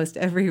in almost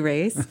every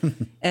race.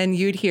 And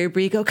you'd hear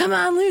Bree go, "Come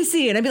on,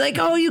 Lucy!" And I'd be like,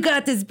 "Oh, you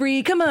got this,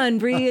 Bree! Come on,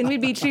 Bree!" And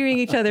we'd be cheering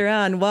each other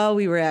on while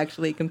we were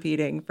actually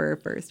competing for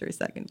first or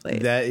second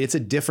place. It's a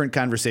different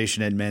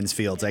conversation in men's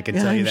fields. I can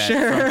tell you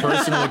that from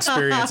personal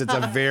experience. It's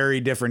a very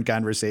different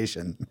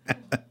conversation.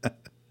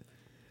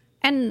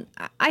 And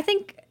I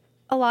think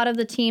a lot of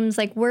the teams,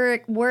 like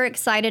we're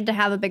excited to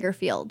have a bigger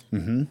field.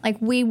 Mm-hmm. Like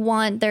we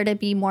want there to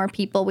be more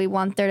people. We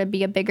want there to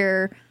be a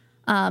bigger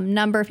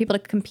number of people to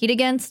compete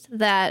against.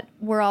 That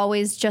we're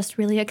always just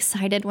really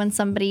excited when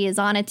somebody is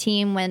on a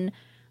team, when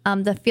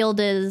the field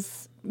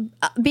is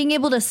being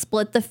able to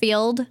split the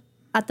field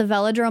at the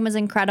Velodrome is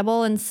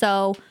incredible. And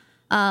so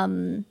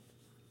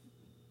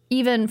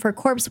even for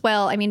Corpse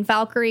Whale, I mean,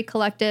 Valkyrie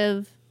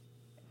Collective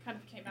Kind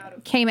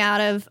of came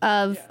out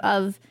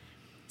of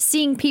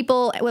seeing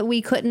people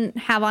we couldn't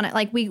have on it.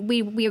 Like we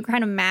were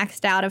kind of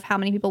maxed out of how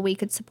many people we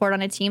could support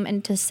on a team,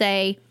 and to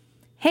say,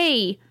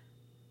 hey,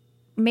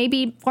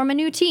 maybe form a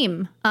new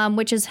team,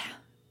 which is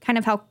kind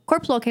of how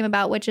Corpse Whale came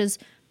about, which is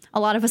a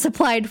lot of us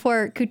applied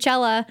for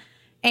Coachella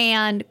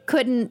and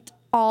couldn't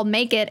all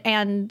make it.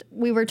 And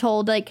we were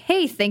told like,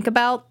 hey, think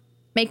about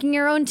making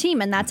your own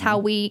team. And that's how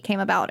we came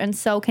about. And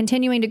so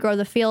continuing to grow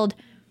the field,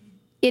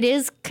 it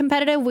is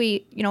competitive.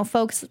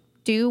 Folks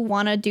do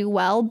want to do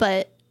well,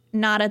 but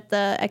not at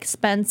the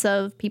expense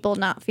of people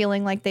not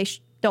feeling like they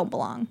don't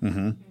belong.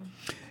 Mm-hmm.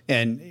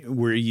 And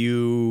were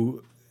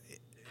you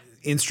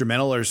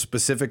instrumental or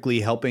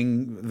specifically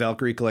helping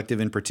Valkyrie Collective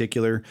in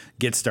particular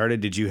get started?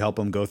 Did you help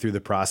them go through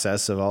the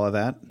process of all of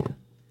that?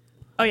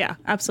 Oh, yeah,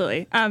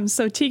 absolutely.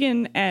 So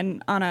Tegan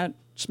and Anna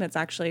Schmitz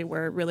actually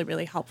were really,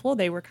 really helpful.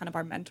 They were kind of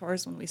our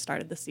mentors when we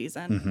started the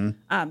season.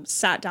 Mm-hmm.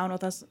 Sat down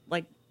with us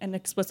and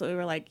explicitly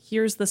were like,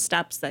 here's the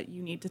steps that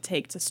you need to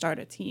take to start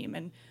a team.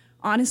 And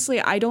honestly,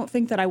 I don't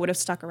think that I would have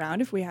stuck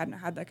around if we hadn't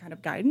had that kind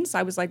of guidance.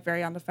 I was like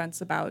very on the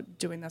fence about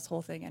doing this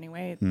whole thing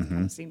anyway. It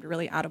kind of seemed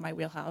really out of my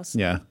wheelhouse.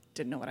 Yeah.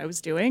 Didn't know what I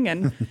was doing.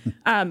 And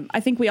I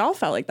think we all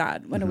felt like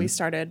that when we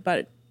started.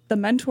 But the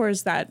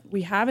mentors that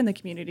we have in the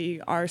community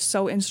are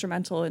so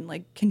instrumental in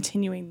like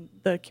continuing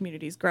the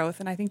community's growth.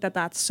 And I think that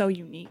that's so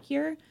unique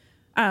here.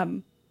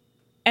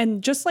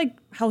 and just like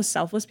how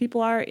selfless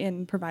people are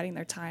in providing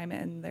their time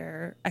and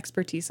their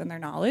expertise and their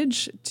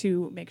knowledge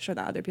to make sure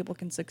that other people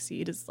can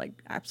succeed is like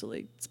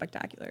absolutely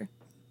spectacular.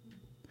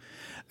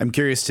 I'm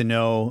curious to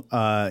know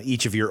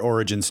each of your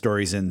origin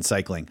stories in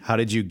cycling. How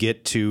did you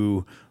get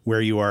to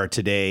where you are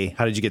today?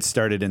 How did you get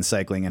started in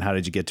cycling, and how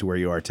did you get to where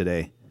you are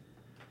today?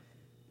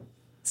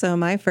 So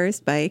my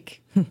first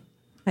bike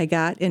I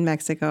got in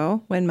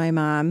Mexico when my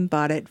mom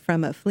bought it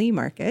from a flea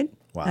market.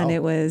 Wow. And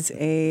it was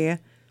a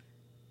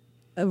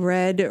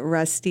red,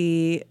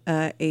 rusty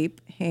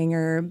ape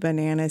hanger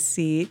banana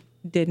seat.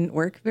 Didn't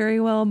work very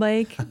well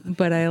bike,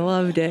 but I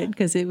loved it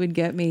because it would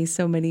get me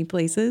so many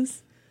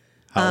places.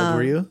 How old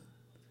were you?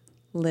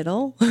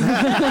 Little.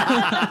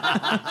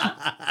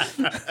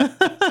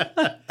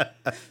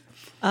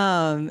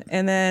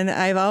 And then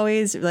I've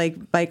always,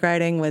 like, bike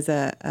riding was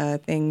a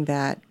thing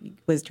that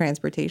was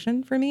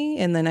transportation for me.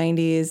 In the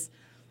 90s,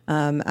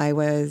 I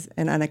was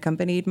an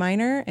unaccompanied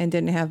minor and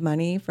didn't have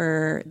money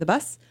for the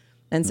bus.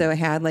 And so I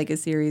had like a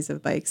series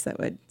of bikes that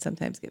would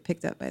sometimes get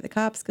picked up by the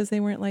cops because they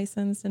weren't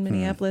licensed. In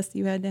Minneapolis,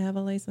 you had to have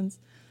a license.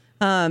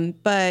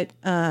 But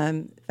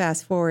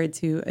fast forward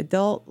to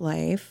adult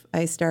life,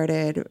 I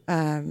started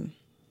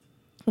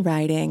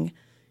riding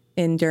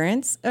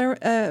endurance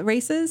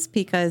races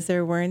because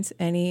there weren't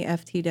any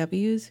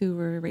FTWs who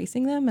were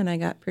racing them, and I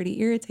got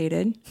pretty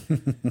irritated.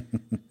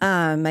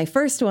 My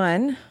first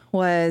one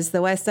was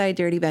the West Side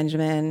Dirty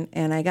Benjamin,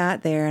 and I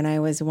got there, and I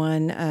was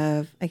one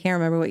of, I can't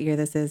remember what year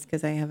this is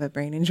because I have a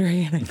brain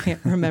injury and I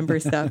can't remember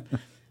stuff.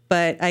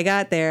 But I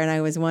got there, and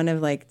I was one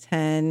of like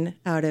 10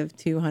 out of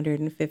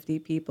 250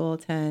 people,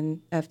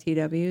 10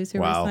 FTWs who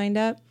were signed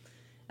up.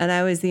 And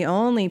I was the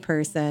only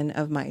person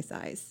of my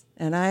size.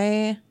 And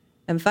I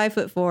am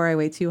 5'4". I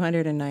weigh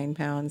 209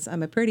 pounds.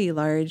 I'm a pretty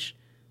large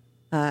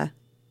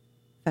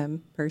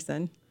femme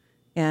person.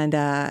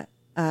 And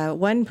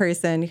one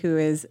person who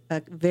is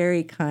a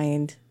very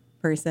kind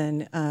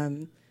person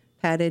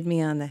patted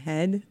me on the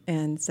head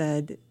and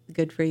said,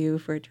 "Good for you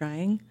for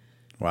trying."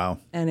 Wow.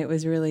 And it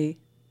was really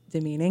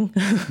demeaning.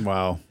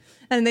 Wow.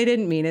 And they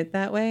didn't mean it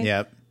that way.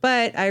 Yep.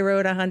 But I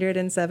rode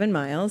 107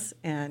 miles,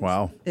 and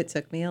Wow. it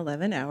took me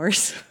 11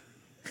 hours.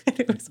 And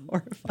it was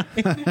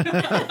horrifying.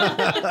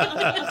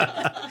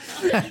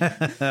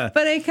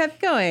 But I kept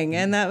going,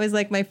 and that was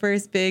like my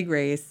first big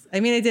race.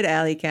 I mean, I did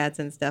alley cats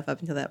and stuff up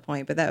until that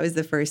point, but that was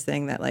the first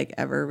thing that like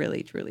ever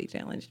really truly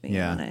challenged me.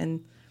 Yeah. On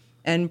it.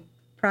 And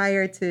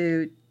prior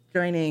to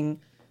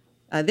joining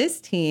this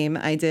team,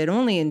 I did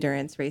only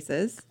endurance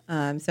races.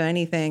 So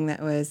anything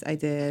that was, I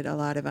did a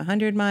lot of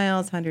 100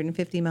 miles,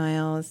 150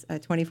 miles,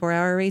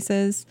 24-hour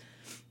races.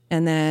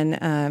 And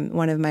then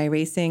one of my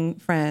racing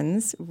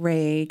friends,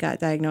 Ray, got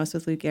diagnosed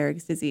with Lou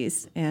Gehrig's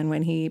disease. And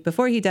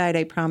before he died,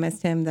 I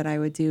promised him that I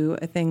would do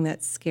a thing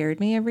that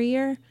scared me every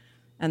year.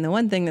 And the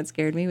one thing that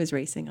scared me was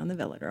racing on the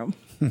velodrome.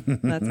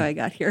 That's how I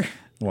got here.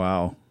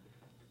 Wow.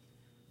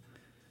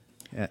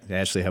 Yeah,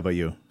 Ashley, how about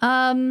you?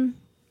 I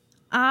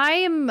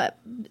am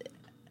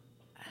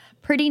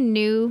pretty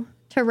new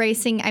to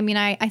racing. I mean,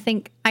 I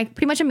think I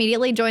pretty much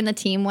immediately joined the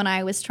team when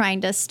I was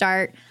trying to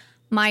start.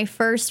 My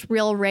first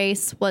real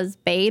race was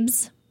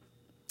Babes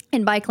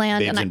in Bikeland.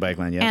 Babes in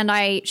Bikeland, yeah. And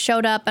I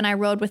showed up and I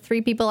rode with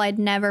 3 people I'd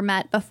never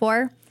met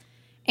before.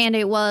 And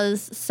it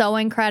was so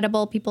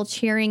incredible, people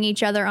cheering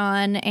each other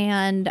on.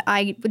 And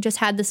I just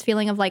had this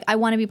feeling of like, I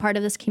want to be part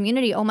of this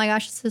community. Oh my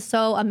gosh, this is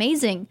so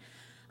amazing.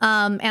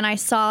 And I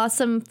saw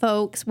some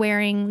folks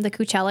wearing the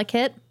Coachella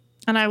kit.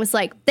 And I was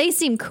like, they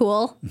seem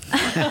cool.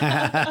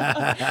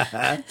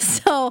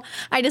 So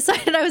I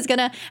decided I was going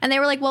to, and they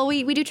were like, well,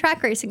 we do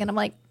track racing. And I'm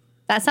like,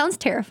 that sounds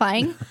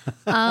terrifying.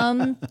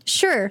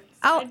 Sure.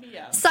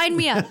 Sign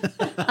me up.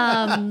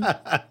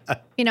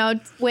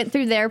 Went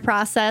through their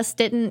process,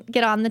 didn't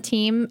get on the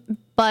team,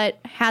 but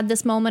had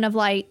this moment of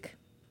like,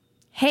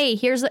 hey,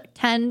 here's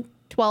 10,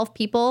 12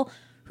 people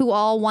who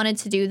all wanted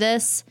to do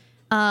this.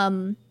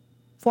 Form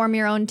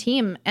your own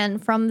team.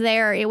 And from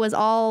there, it was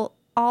all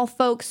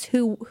folks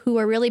who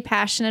are really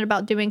passionate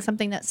about doing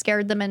something that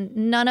scared them. And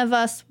none of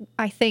us,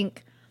 I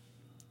think,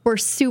 were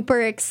super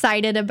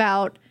excited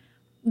about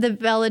the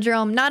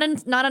velodrome. Not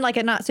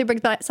super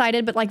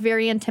excited, but like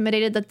very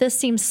intimidated that this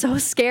seems so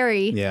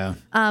scary. Yeah.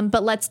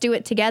 But let's do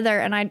it together.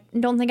 And I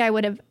don't think I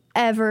would have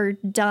ever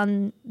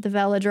done the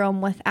velodrome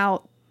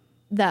without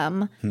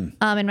them,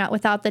 and not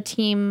without the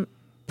team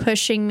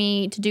pushing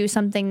me to do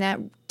something that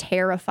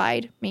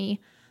terrified me.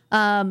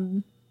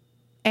 So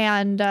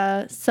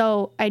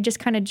I just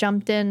kind of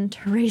jumped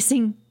into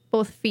racing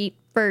both feet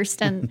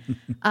first, and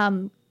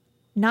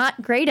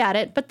not great at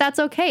it, but that's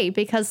okay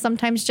because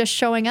sometimes just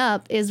showing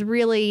up is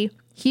really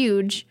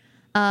huge.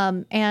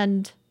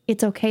 And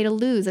it's okay to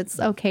lose. It's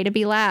okay to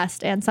be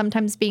last. And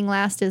sometimes being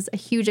last is a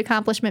huge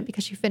accomplishment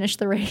because you finish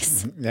the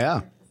race.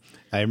 Yeah.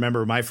 I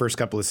remember my first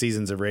couple of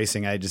seasons of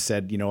racing, I just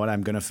said, you know what,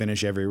 I'm going to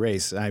finish every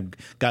race. I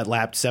got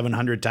lapped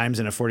 700 times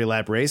in a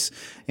 40-lap race,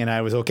 and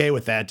I was okay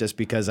with that just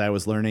because I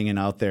was learning and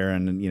out there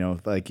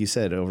and, like you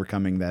said,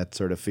 overcoming that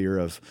sort of fear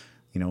of,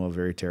 a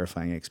very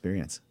terrifying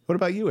experience. What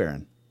about you,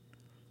 Aaron?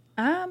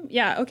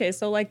 Yeah. Okay.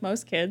 So like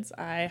most kids,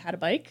 I had a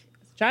bike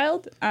as a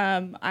child.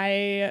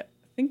 I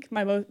think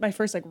my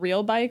first like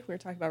real bike, we were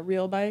talking about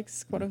real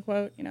bikes, quote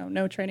unquote,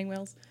 no training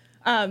wheels,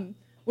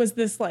 was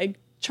this like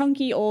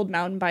chunky old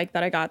mountain bike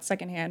that I got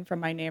secondhand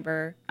from my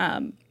neighbor.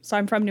 So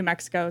I'm from New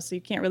Mexico, so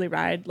you can't really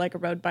ride like a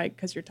road bike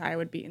because your tire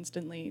would be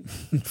instantly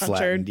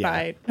punctured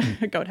by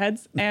goat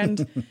heads.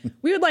 And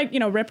we would like,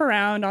 rip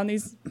around on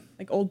these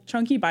like old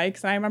chunky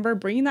bikes. And I remember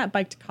bringing that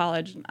bike to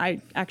college. And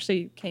I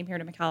actually came here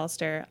to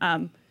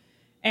McAllister.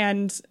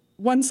 And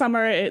one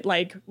summer it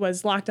like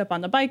was locked up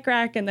on the bike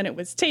rack and then it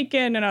was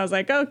taken. And I was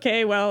like,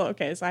 okay.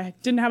 So I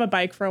didn't have a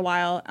bike for a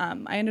while.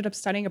 I ended up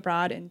studying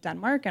abroad in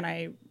Denmark and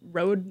I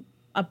rode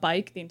a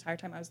bike the entire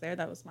time I was there.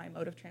 That was my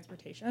mode of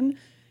transportation.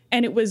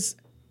 And it was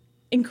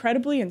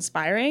incredibly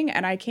inspiring.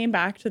 And I came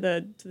back to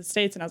the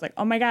States and I was like,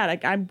 oh my God,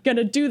 I'm going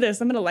to do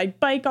this. I'm going to like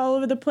bike all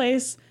over the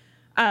place.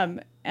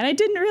 And I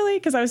didn't really,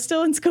 because I was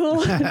still in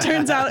school. It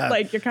turns out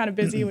like you're kind of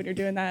busy when you're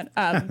doing that.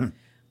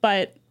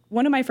 But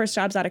one of my first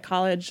jobs out of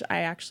college, I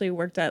actually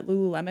worked at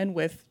Lululemon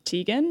with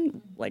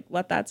Tegan. Like,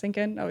 let that sink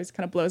in. Always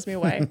kind of blows me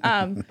away.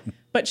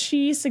 But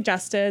she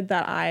suggested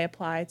that I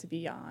apply to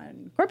be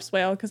on Corpse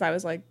Whale because I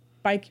was like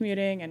bike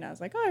commuting and I was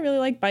like, oh, I really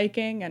like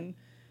biking. And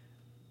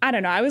I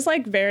don't know. I was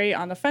like very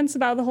on the fence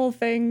about the whole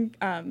thing.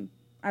 I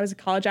was a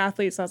college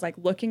athlete, so I was like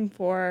looking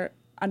for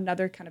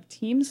another kind of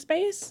team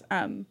space.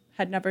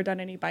 Had never done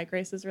any bike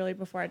races really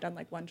before. I'd done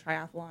like one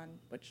triathlon,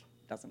 which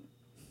doesn't,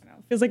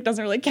 feels like it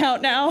doesn't really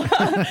count now.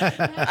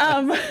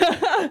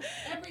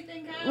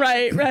 Everything counts.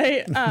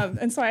 Right.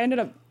 And so I ended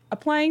up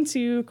applying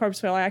to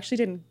Corpse Whale. I actually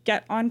didn't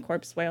get on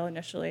Corpse Whale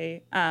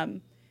initially.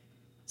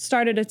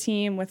 Started a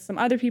team with some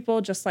other people,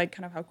 just like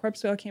kind of how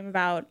Corpse Whale came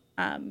about.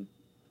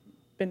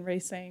 Been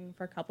racing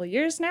for a couple of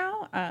years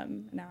now.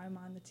 Now I'm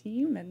on the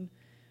team, and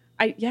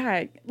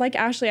like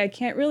Ashley, I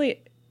can't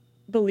really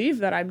believe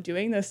that I'm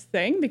doing this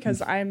thing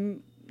because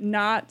I'm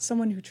not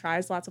someone who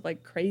tries lots of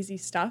like crazy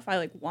stuff. I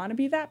like want to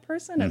be that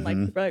person, and like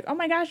people are like, oh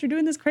my gosh, you're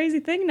doing this crazy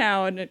thing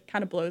now, and it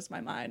kind of blows my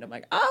mind. I'm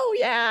like, oh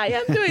yeah, I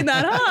am doing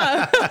that,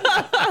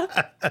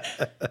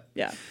 huh?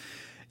 Yeah.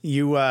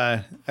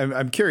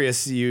 I'm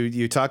curious.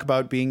 You talk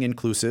about being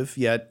inclusive,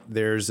 yet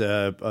there's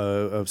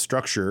a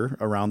structure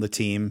around the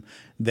team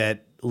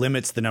that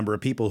limits the number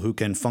of people who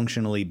can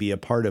functionally be a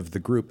part of the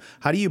group.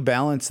 How do you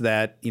balance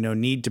that,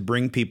 need to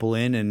bring people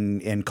in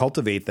and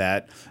cultivate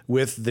that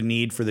with the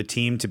need for the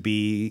team to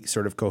be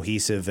sort of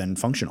cohesive and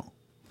functional?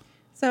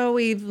 So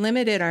we've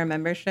limited our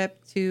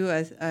membership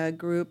to a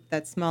group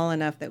that's small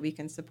enough that we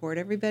can support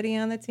everybody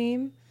on the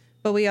team.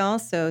 But we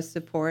also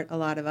support a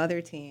lot of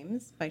other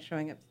teams by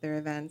showing up to their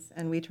events,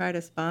 and we try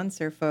to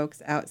sponsor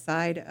folks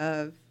outside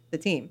of the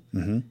team.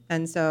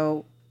 And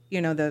so,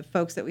 the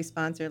folks that we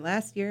sponsored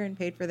last year and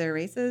paid for their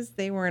races,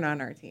 they weren't on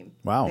our team.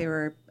 Wow. They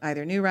were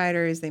either new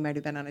riders, they might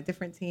have been on a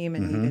different team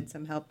and needed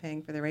some help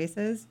paying for the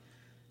races,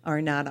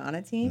 or not on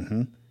a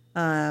team.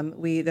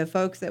 The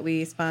folks that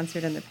we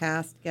sponsored in the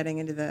past getting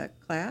into the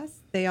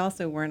class, they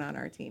also weren't on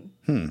our team.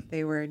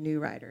 They were new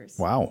riders.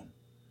 Wow.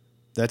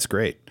 That's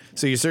great.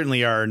 So you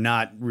certainly are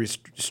not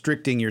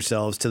restricting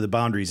yourselves to the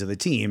boundaries of the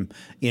team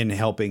in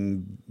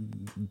helping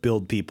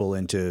build people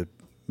into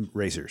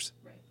racers.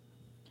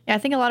 Yeah, I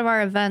think a lot of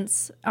our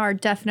events are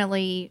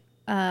definitely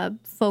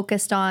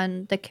focused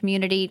on the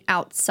community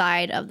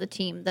outside of the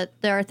team. That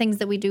there are things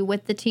that we do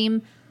with the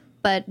team,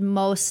 but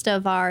most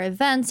of our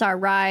events, our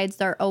rides,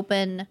 they're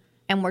open,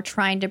 and we're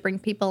trying to bring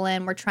people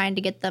in. We're trying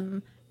to get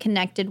them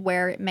connected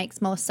where it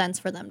makes most sense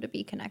for them to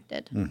be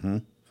connected.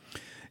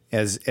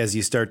 As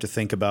you start to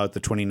think about the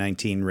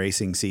 2019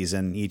 racing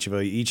season, each of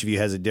you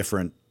has a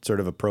different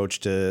sort of approach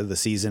to the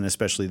season,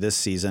 especially this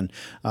season.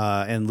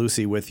 And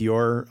Lucy, with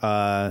your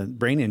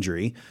brain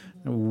injury,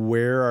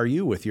 where are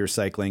you with your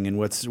cycling, and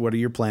what are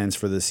your plans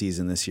for the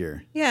season this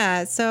year?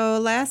 Yeah, so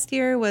last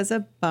year was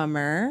a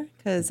bummer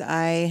because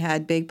I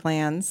had big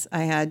plans.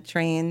 I had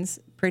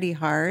trains pretty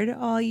hard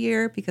all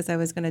year because I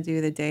was going to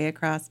do the day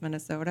across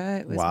Minnesota.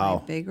 It was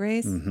my big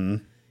race.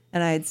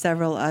 And I had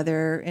several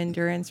other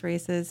endurance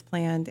races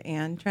planned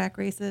and track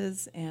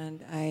races.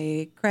 And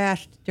I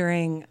crashed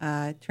during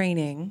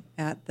training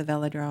at the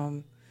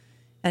velodrome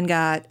and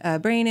got a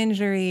brain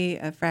injury,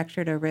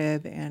 fractured a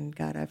rib, and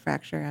got a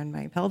fracture on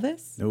my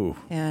pelvis. Ooh.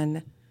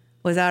 And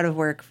was out of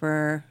work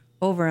for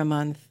over a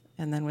month,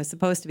 and then was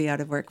supposed to be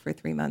out of work for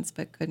 3 months,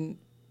 but couldn't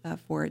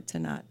afford to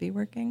not be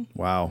working.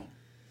 Wow.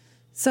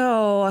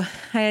 So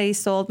I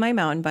sold my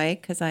mountain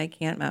bike because I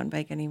can't mountain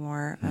bike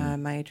anymore.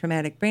 My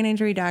traumatic brain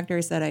injury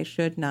doctor said I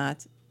should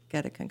not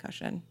get a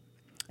concussion.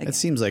 That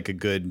seems like a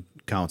good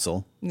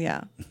counsel.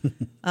 Yeah.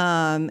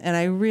 And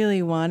I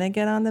really want to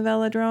get on the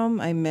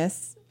velodrome. I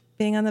miss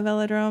being on the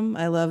velodrome.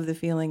 I love the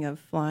feeling of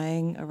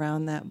flying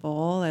around that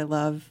bowl. I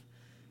love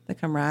the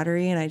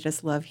camaraderie, and I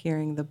just love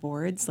hearing the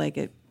boards. Like,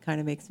 it kind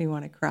of makes me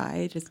want to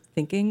cry just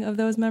thinking of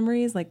those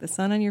memories, like the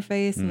sun on your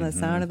face and the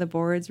sound of the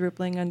boards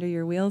rippling under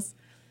your wheels.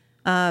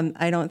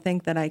 I don't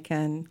think that I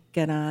can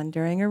get on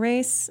during a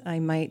race. I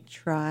might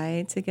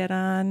try to get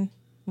on.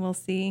 We'll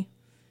see,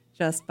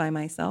 just by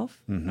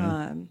myself.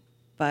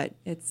 But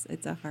it's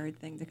a hard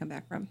thing to come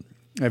back from.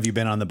 Have you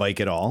been on the bike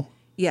at all?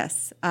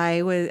 Yes,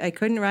 I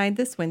couldn't ride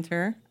this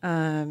winter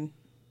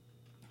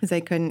because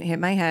I couldn't hit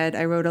my head.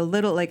 I rode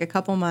a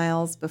couple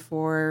miles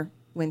before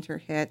winter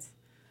hit.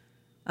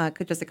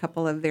 Just a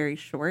couple of very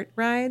short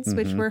rides,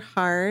 which were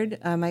hard.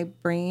 My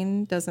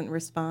brain doesn't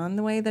respond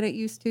the way that it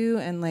used to,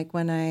 and like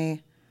when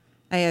I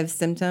have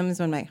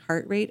symptoms when my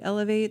heart rate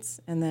elevates,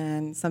 and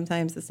then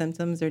sometimes the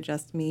symptoms are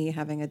just me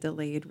having a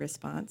delayed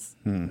response.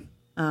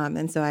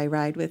 And so I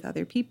ride with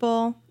other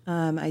people.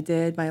 I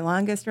did my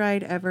longest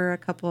ride ever,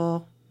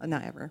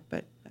 not ever,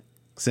 but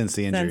Since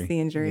the injury. since the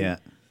injury. Yeah.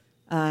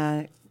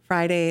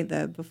 Friday,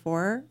 the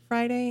before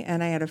Friday,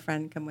 and I had a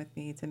friend come with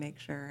me to make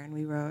sure, and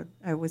we rode.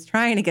 I was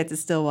trying to get to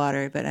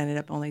Stillwater, but ended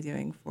up only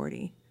doing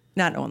 40.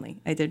 Not only,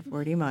 I did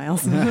 40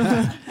 miles.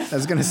 I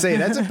was going to say,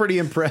 that's a pretty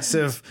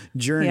impressive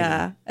journey.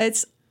 Yeah,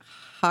 it's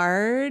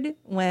hard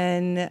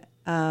when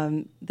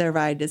the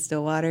ride to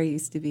Stillwater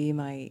used to be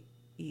my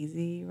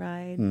easy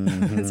ride.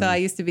 So I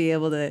used to be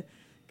able to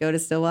go to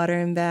Stillwater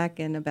and back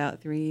in about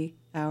 3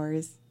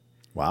 hours,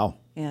 Wow.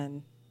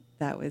 and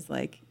that was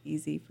like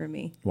easy for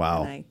me.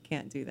 Wow. And I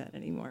can't do that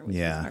anymore, which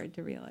Yeah. is hard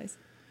to realize.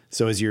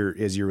 So is your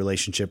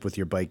relationship with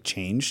your bike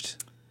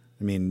changed?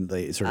 I mean,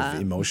 like, sort of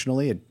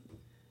emotionally?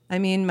 I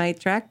mean, my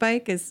track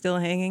bike is still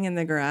hanging in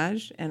the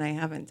garage, and I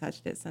haven't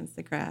touched it since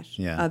the crash,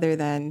 Yeah. other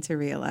than to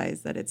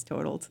realize that it's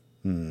totaled.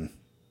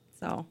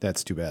 So,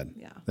 That's too bad.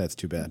 Yeah. That's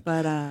too bad.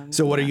 but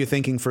So what are yeah. you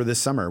thinking for this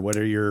summer? What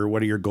are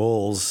your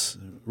goals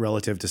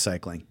relative to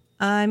cycling?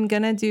 I'm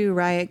gonna do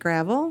Riot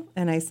Gravel,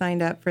 and I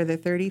signed up for the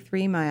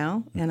 33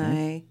 mile, and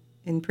I,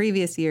 in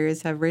previous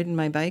years, have ridden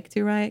my bike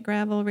to Riot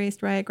Gravel,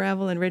 raced Riot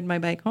Gravel, and ridden my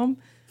bike home.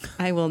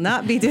 I will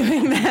not be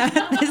doing that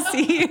this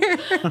year.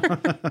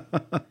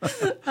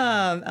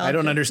 I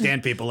don't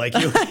understand people like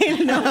you.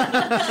 You know,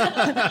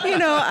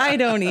 I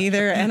don't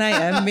either, and I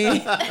am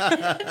me.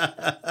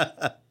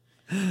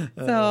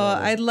 So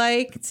I'd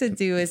like to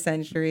do a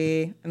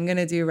century. I'm going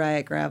to do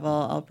Riot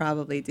Gravel. I'll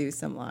probably do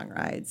some long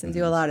rides and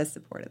do a lot of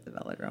support at the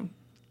velodrome.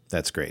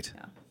 That's great.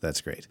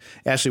 That's great.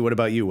 Ashley, what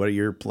about you? What are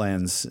your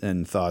plans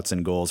and thoughts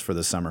and goals for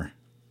the summer?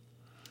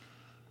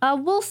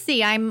 We'll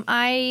see. I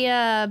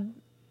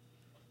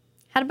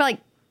had about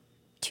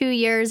 2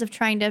 years of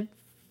trying to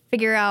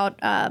figure out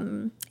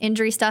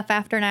injury stuff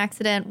after an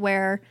accident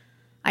where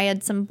I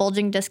had some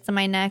bulging discs in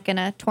my neck and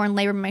a torn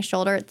labrum in my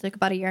shoulder. It took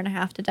about 1.5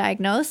 years to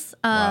diagnose.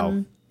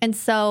 Wow. And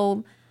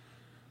so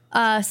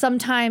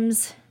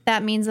sometimes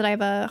that means that I have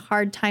a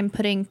hard time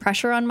putting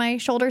pressure on my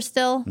shoulder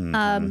still.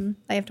 I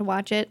have to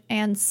watch it.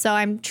 And so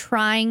I'm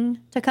trying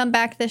to come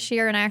back this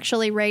year and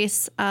actually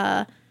race.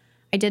 I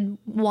did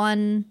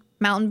one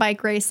mountain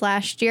bike race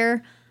last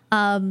year.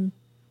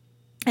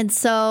 And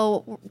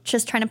so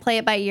just trying to play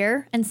it by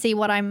ear and see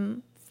what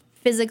I'm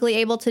physically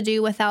able to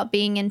do without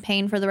being in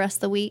pain for the rest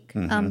of the week.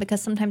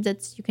 Because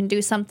sometimes you can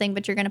do something,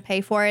 but you're going to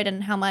pay for it.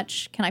 And how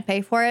much can I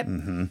pay for it?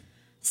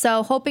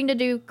 So hoping to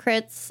do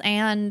crits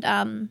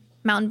and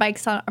mountain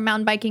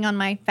biking on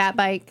my fat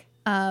bike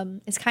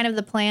is kind of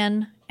the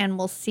plan. And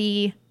we'll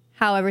see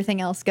how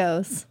everything else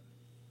goes.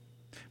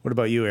 What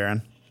about you,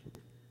 Aaron?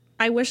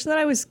 I wish that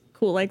I was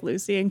cool like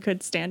Lucy and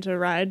could stand to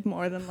ride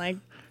more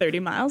than 30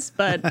 miles,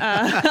 but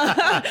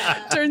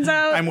turns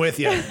out I'm with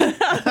you.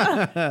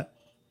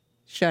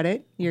 Shut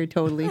it. You're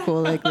totally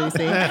cool like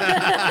Lucy.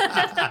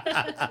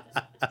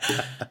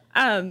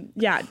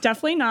 yeah,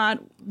 definitely not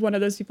one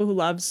of those people who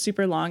loves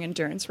super long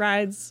endurance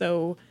rides.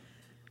 So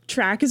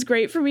track is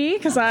great for me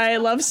because I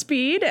love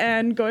speed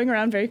and going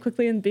around very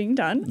quickly and being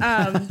done.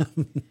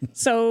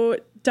 So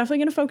definitely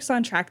going to focus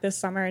on track this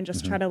summer and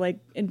just try to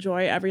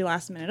enjoy every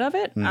last minute of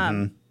it.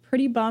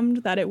 Pretty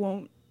bummed that it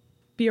won't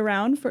be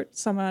around for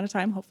some amount of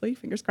time, hopefully,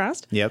 fingers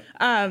crossed. Yep.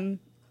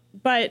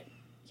 But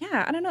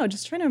yeah, I don't know,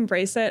 just trying to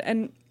embrace it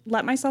and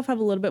let myself have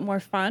a little bit more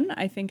fun.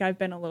 I think I've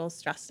been a little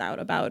stressed out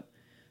about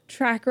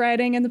track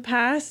riding in the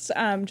past,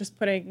 just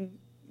putting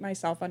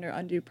myself under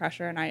undue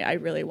pressure. And I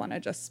really want to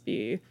just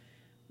be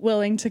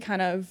willing to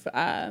kind of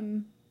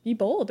be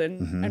bold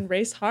and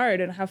race hard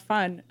and have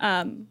fun.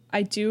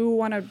 I do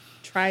want to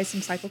try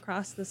some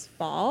cyclocross this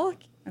fall.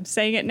 I'm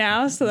saying it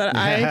now so that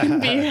I can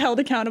be held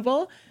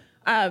accountable.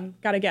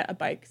 Got to get a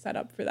bike set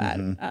up for that.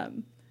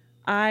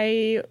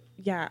 I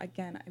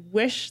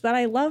wish that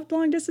I loved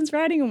long distance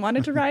riding and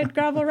wanted to ride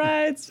gravel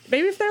rides.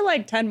 Maybe if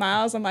they're 10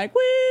 miles, I'm like,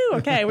 woo,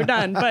 okay, we're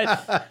done.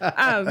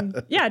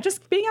 But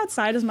just being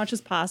outside as much as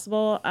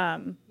possible. You're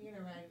going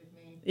to ride with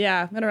me.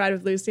 Yeah, I'm going to ride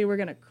with Lucy. We're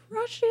going to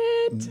crush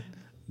it.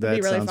 That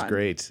be really sounds fun.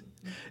 great.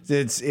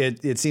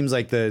 It seems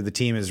like the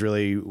team is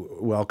really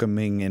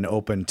welcoming and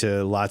open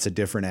to lots of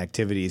different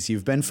activities.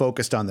 You've been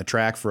focused on the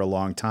track for a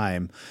long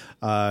time.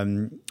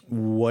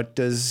 What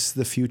does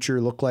the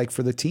future look like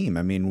for the team?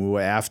 I mean,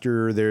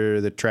 after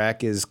the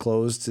track is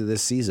closed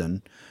this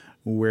season,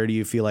 where do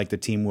you feel like the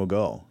team will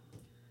go?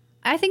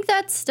 I think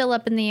that's still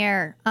up in the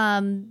air.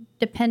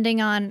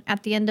 Depending on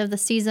at the end of the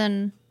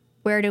season,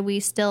 where do we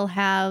still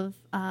have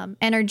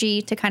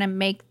energy to kind of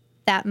make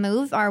that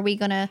move? Are we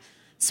going to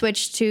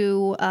switch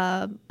to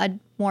a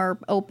more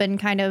open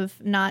kind of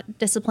not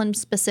discipline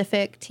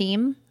specific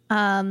team?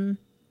 I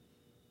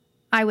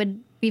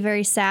would be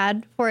very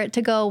sad for it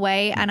to go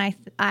away. And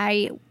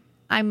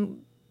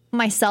I'm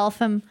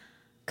myself am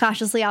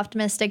cautiously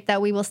optimistic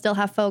that we will still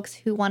have folks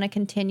who want to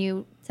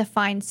continue to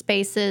find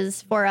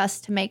spaces for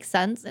us to make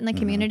sense in the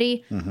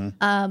community.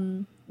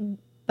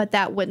 But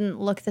that wouldn't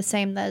look the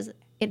same as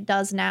it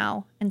does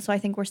now. And so I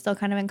think we're still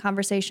kind of in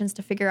conversations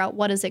to figure out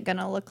what is it going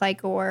to look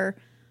like, or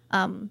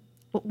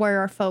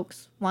where are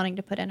folks wanting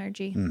to put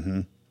energy.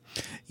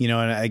 You know,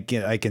 and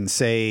I can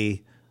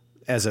say,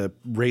 as a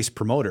race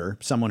promoter,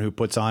 someone who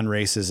puts on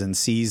races and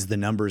sees the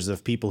numbers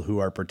of people who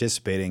are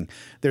participating,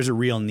 there's a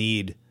real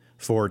need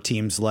for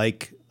teams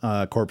like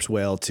Corpse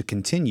Whale to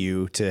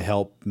continue to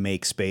help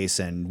make space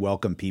and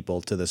welcome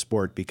people to the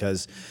sport,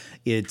 because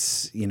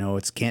it's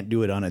can't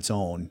do it on its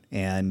own,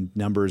 and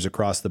numbers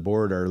across the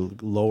board are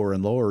lower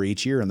and lower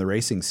each year in the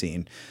racing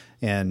scene.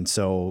 And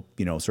so,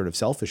 sort of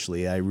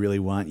selfishly, I really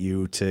want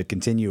you to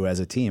continue as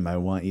a team. I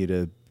want you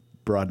to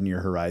broaden your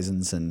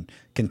horizons and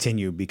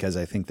continue, because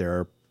I think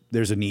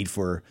there's a need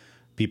for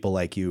people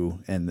like you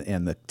and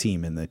the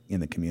team in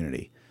the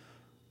community.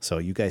 So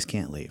you guys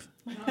can't leave.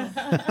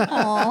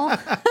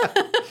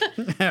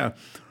 Yeah.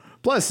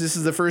 Plus, this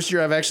is the first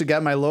year I've actually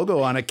got my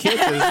logo on a kit.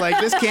 It's like,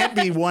 this can't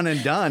be one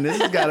and done.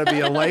 This has got to be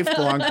a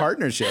lifelong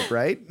partnership,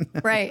 right?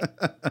 Right.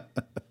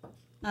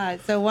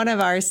 So one of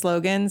our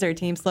slogans, our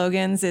team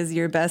slogans, is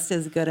 "Your best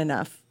is good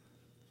enough,"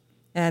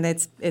 and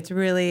it's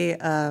really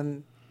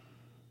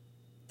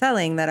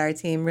telling that our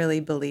team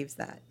really believes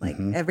that. Like,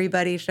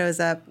 everybody shows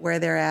up where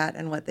they're at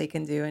and what they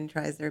can do and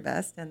tries their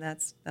best, and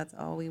that's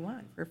all we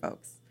want for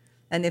folks.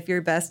 And if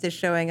your best is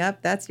showing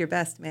up, that's your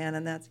best, man,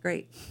 and that's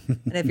great.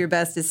 And if your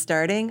best is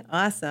starting,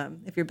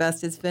 awesome. If your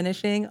best is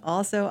finishing,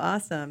 also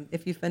awesome.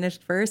 If you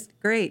finished first,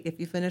 great. If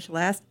you finished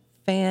last,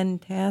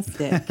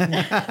 fantastic.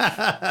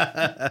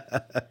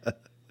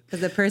 Because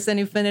the person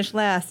who finished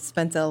last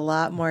spent a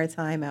lot more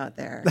time out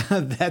there.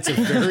 That's a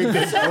very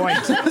good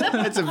point.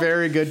 That's a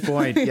very good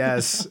point.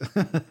 Yes.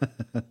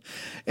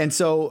 And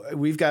so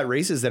we've got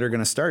races that are going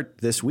to start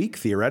this week,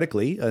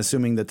 theoretically,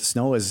 assuming that the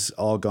snow is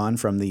all gone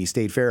from the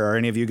state fair. Are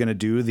any of you going to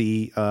do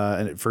the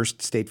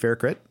first state fair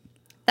crit?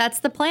 That's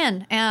the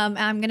plan. I'm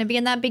going to be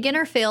in that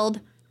beginner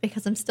field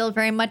because I'm still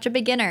very much a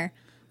beginner.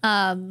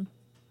 I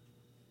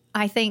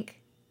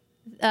think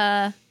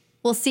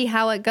we'll see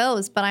how it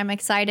goes, but I'm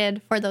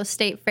excited for those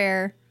state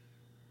fair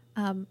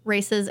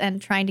races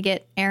and trying to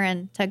get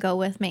Aaron to go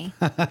with me.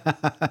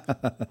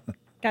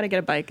 Got to get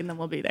a bike and then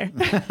we'll be there.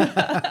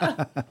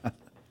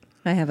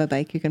 I have a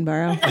bike you can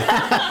borrow.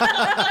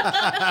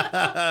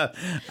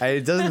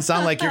 It doesn't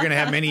sound like you're going to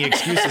have many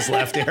excuses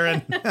left,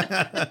 Aaron.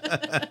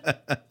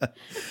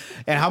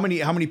 And how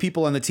many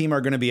people on the team are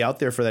going to be out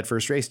there for that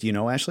first race? Do you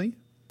know, Ashley?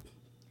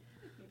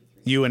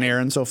 You and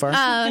Aaron so far?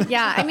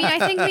 Yeah. I mean, I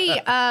think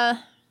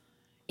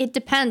it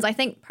depends. I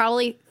think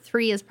probably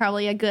 3 is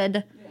probably a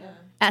good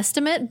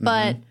estimate,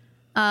 but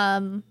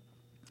I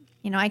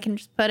can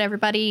just put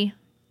everybody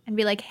and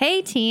be like,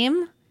 "Hey,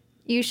 team,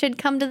 you should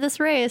come to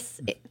this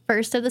race,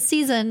 first of the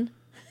season."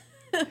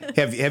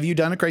 Have you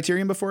done a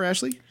criterium before,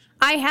 Ashley?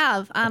 I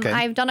have. Okay.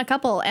 I've done a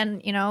couple,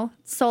 and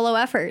solo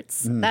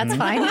efforts. That's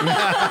fine.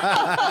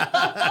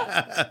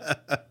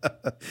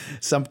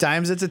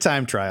 Sometimes it's a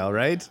time trial,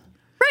 right?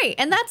 Right,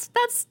 and that's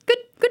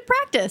good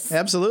practice.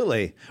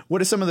 Absolutely.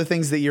 What are some of the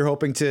things that you're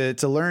hoping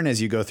to learn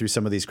as you go through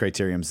some of these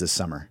criteriums this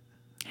summer?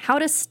 How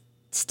to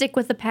stick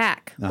with the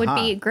pack would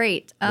be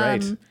great.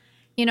 Right.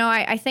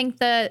 I think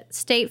the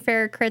state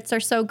fair crits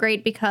are so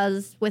great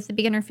because with the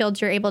beginner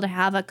fields, you're able to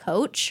have a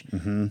coach,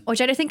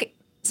 which I think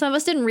some of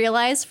us didn't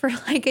realize for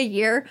like a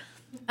year.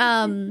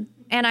 And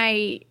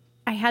I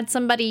had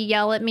somebody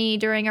yell at me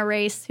during a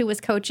race who was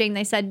coaching.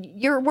 They said,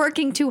 "You're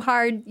working too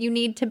hard. You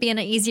need to be in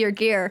an easier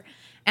gear."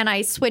 And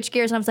I switched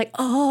gears and I was like,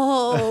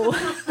 "Oh,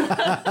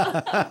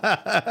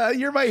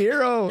 You're my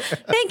hero."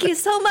 thank you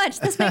so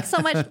much. This makes so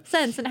much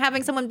sense." And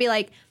having someone be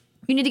like,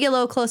 "You need to get a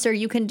little closer.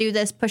 You can do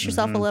this. Push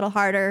yourself a little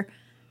harder,"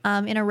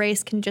 in a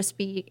race can just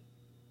be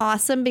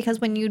awesome, because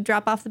when you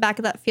drop off the back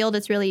of that field,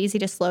 it's really easy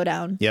to slow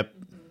down. Yep.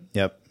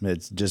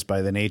 It's just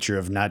by the nature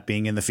of not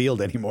being in the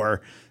field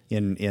anymore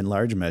in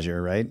large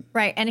measure, right?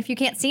 Right. And if you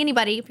can't see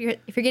anybody, if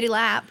you're getting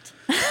lapped,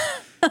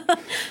 and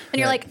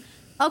you're like,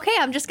 "Okay,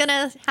 I'm just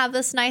gonna have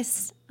this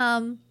nice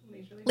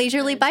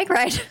leisurely bike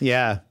ride."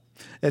 Yeah.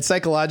 That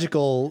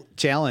psychological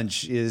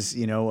challenge is,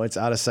 it's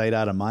out of sight,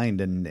 out of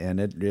mind, and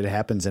it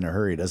happens in a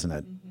hurry, doesn't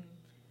it?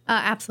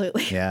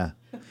 Absolutely. Yeah.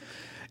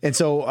 And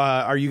so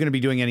are you going to be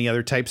doing any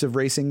other types of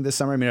racing this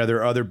summer? I mean, are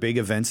there other big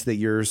events that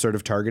you're sort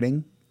of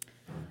targeting?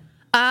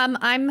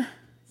 I'm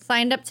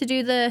signed up to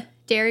do the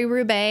Dairy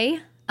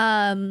Roubaix.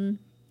 I'm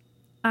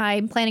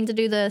planning to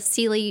do the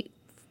Sealy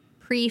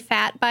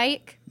pre-fat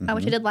bike,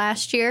 which I did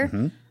last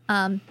year.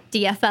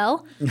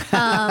 DFL.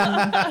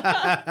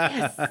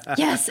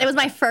 Yes, it was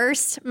my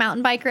first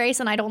mountain bike race,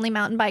 and I'd only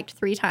mountain biked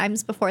 3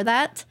 times before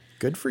that.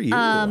 Good for you.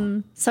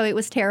 So it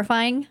was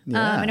terrifying.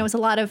 Yeah. And it was a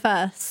lot of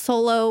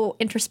solo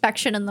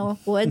introspection in the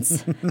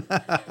woods.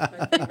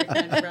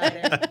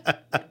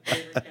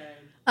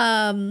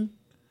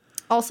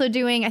 Also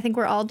doing, I think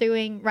we're all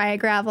doing Raya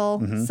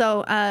Gravel.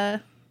 So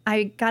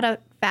I got a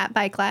fat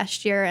bike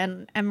last year,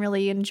 and I'm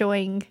really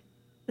enjoying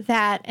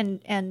that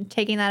and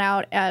taking that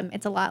out.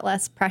 It's a lot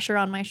less pressure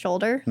on my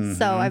shoulder,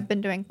 so I've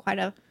been doing quite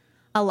a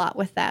lot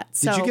with that.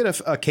 So Did you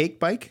get a cake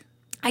bike?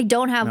 I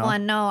don't have No?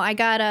 one. No, I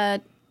got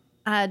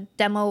a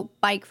demo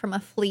bike from a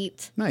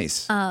fleet,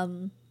 Nice.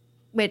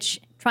 which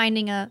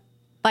finding a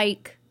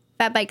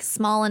fat bike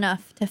small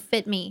enough to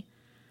fit me,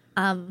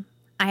 I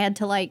had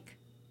to like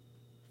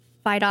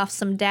fight off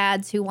some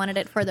dads who wanted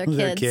it for their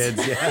Their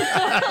kids. kids,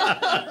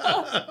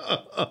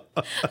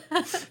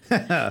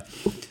 yeah.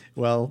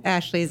 Well,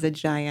 Ashley's a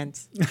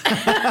giant. They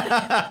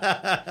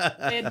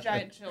had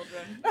giant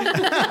children.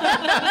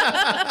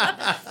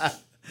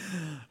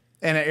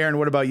 and Aaron,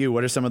 what about you?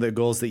 What are some of the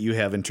goals that you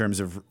have in terms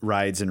of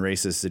rides and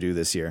races to do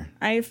this year?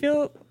 I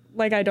feel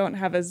like I don't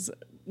have as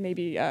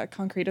maybe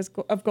concrete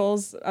of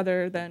goals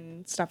other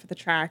than stuff at the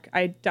track.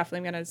 I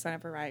definitely am going to sign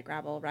up for Riot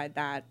Gravel, ride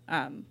that.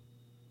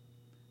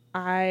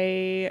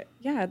 I'd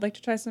like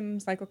to try some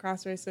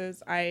cyclocross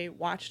races. I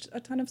watched a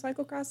ton of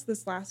cyclocross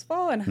this last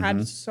fall and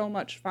had so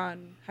much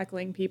fun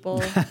heckling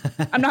people.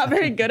 I'm not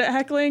very good at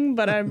heckling,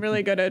 but I'm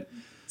really good at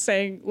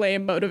saying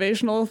lame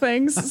motivational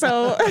things.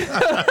 So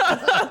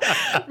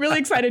really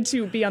excited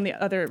to be on the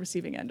other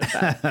receiving end of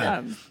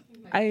that.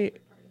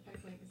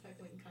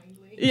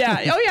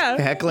 Yeah. Oh,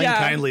 yeah. Heckling Yeah.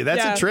 kindly. That's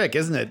Yeah. a trick,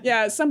 isn't it?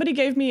 Yeah. Somebody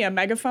gave me a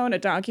megaphone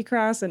at Donkey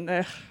Cross,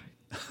 and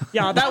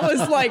yeah, that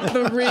was like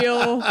the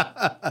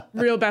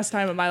real best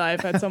time of my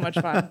life. I had so much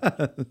fun.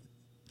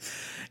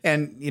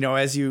 And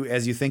as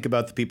you think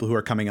about the people who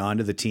are coming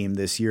onto the team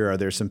this year, are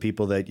there some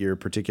people that you're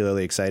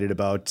particularly excited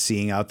about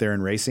seeing out there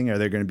and racing? Are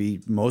they going to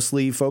be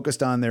mostly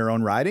focused on their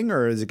own riding,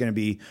 or is it going to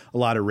be a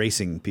lot of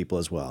racing people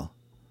as well?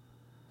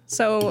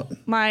 So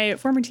my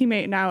former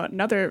teammate, now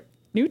another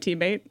new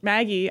teammate,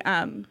 Maggie,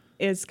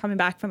 is coming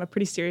back from a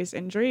pretty serious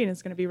injury and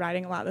is going to be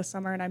riding a lot this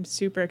summer. And I'm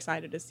super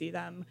excited to see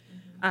them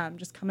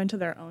just come into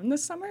their own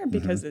this summer,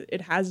 because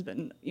it has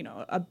been,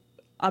 a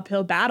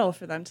uphill battle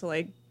for them to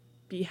like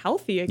be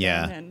healthy again.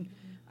 Yeah. And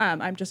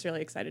I'm just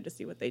really excited to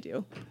see what they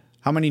do.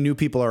 How many new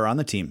people are on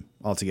the team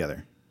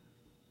altogether?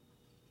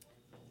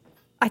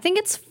 I think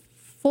it's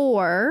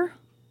 4.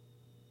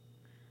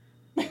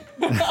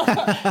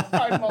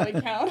 Hard molly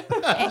count.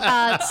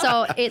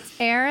 So it's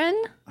Aaron,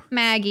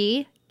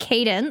 Maggie,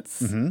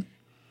 Cadence,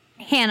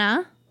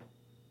 Hannah.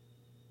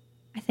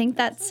 I think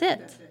that's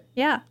it.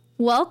 Yeah.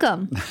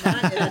 Welcome.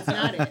 That's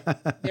not it.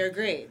 They're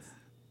great.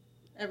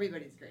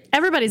 Everybody's great.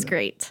 Everybody's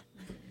great.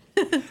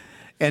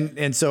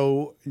 And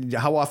so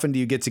how often do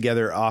you get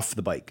together off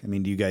the bike? I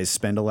mean, do you guys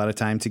spend a lot of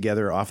time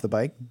together off the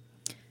bike?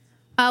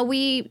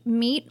 We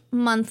meet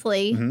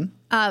monthly,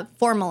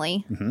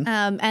 formally,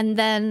 and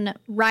then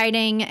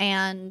riding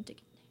and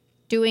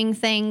doing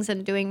things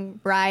and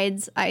doing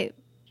rides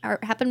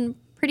happen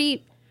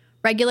pretty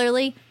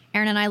regularly.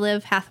 Aaron and I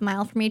live half a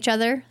mile from each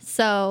other,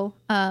 so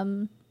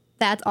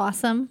that's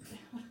awesome.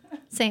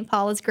 St.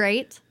 Paul is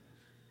great.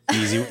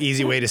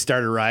 Easy way to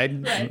start a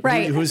ride.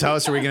 Right. Whose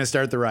house are we going to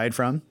start the ride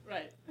from?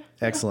 Right.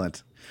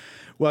 Excellent.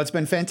 Well, it's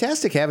been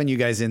fantastic having you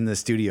guys in the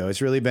studio.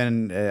 It's really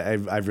been,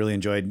 I've really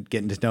enjoyed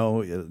getting to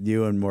know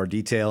you in more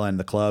detail and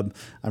the club.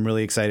 I'm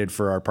really excited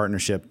for our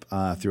partnership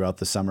throughout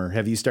the summer.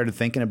 Have you started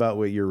thinking about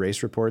what your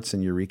race reports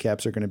and your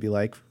recaps are going to be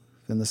like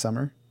in the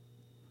summer?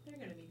 They're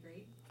going to be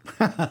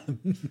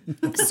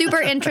great. Super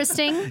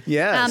interesting.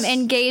 Yes.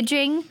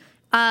 Engaging.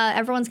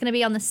 Everyone's going to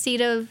be on the seat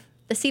of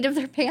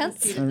their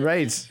pants.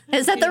 Right. Is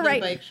that the Their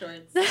right? bike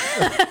shorts.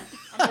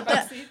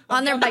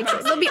 On their bike.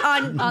 They'll be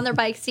on their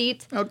bike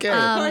seat. Okay.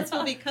 Shorts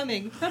will be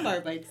coming from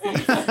our bike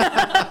seats.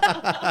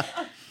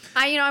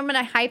 I'm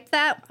gonna hype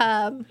that.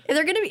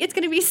 It's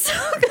gonna be so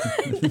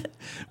good.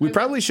 We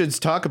probably should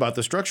talk about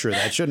the structure of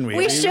that, shouldn't we?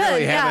 We should,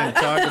 really yeah.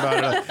 haven't talked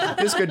about it.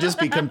 This could just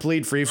be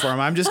complete freeform.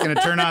 I'm just going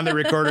to turn on the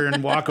recorder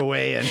and walk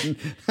away and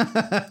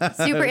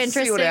Super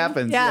interesting. see what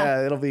happens.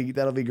 Yeah,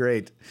 that'll be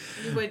great.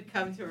 You would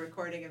come to a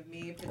recording of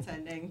me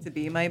pretending to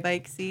be my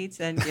bike seat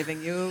and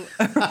giving you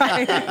a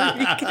ride.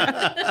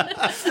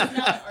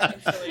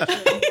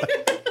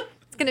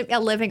 It's gonna be a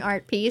living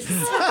art piece.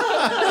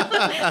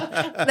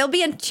 There'll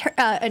be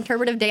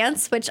interpretive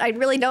dance, which I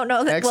really don't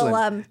know that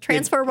will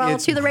transfer well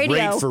It's to the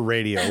radio. Great for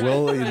radio.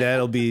 Well,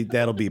 that'll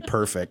be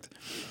perfect.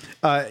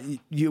 I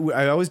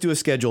always do a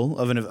schedule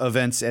of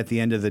events at the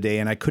end of the day,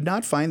 and I could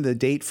not find the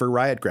date for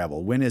Riot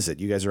Gravel. When is it?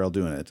 You guys are all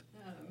doing it.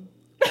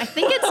 I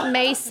think it's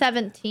May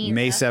 17th.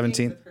 May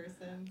 17th.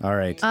 All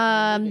right.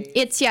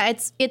 It's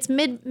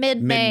mid-May,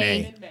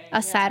 Mid-May.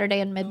 a Saturday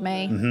in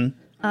mid-May. I have it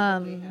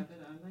on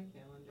my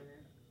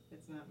calendar.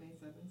 It's not May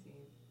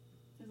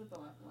 17th. Is it the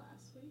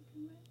last week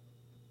in May?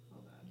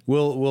 Hold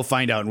on. We'll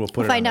find out and we'll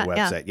put it on the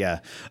website. Yeah.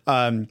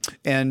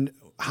 And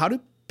how do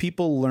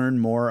people learn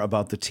more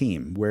about the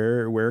team?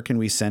 Where can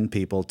we send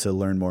people to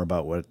learn more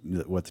about what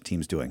the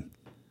team's doing?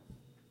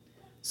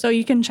 So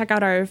you can check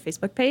out our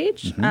Facebook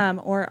page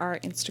or our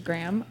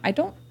Instagram. I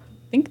don't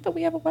think that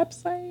we have a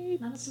website.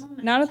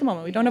 Not at the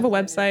moment. We don't have a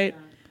website.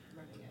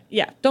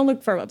 Yeah, don't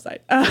look for a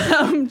website.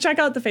 Check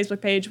out the Facebook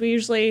page. We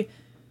usually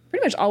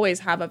pretty much always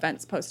have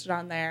events posted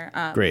on there.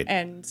 Great.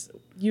 And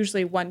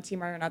usually one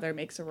team or another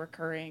makes a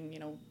recurring,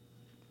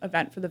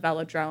 event for the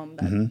velodrome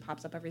that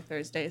pops up every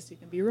Thursday, so you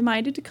can be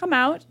reminded to come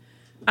out.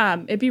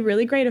 It'd be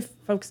really great if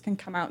folks can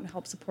come out and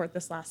help support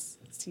this last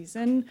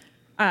season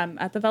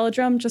at the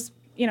velodrome. Just,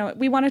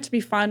 we want it to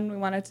be fun. We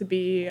want it to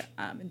be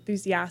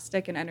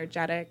enthusiastic and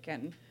energetic,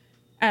 and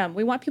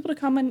we want people to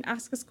come and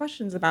ask us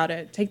questions about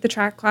it. Take the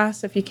track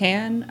class if you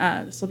can.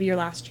 This will be your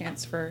last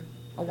chance for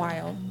a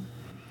while.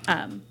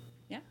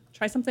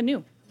 Try something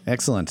new.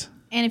 Excellent.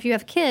 And if you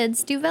have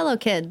kids, do Velo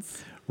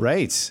Kids.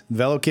 Right.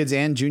 Velo Kids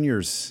and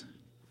juniors.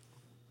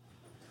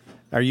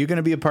 Are you going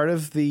to be a part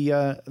of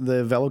the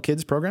Velo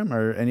Kids program?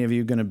 Are any of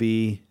you going to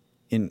be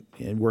in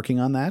working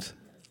on that?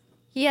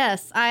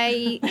 Yes,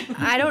 I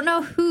don't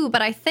know who,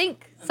 but I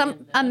think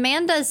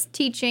Amanda's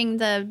teaching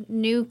the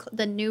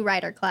new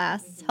rider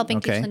class,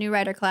 helping teach the new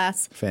rider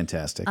class.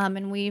 Fantastic.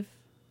 And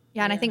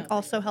I think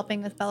also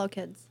helping with Velo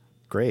Kids.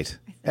 Great.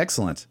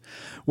 Excellent.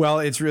 Well,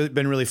 it's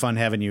been really fun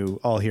having you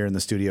all here in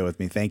the studio with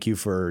me. Thank you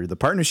for the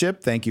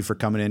partnership. Thank you for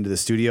coming into the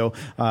studio.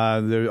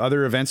 The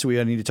other events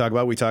we need to talk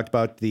about, we talked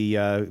about the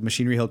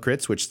Machinery Hill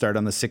Crits, which start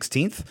on the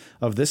 16th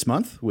of this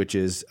month, which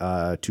is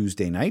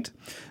Tuesday night.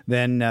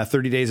 Then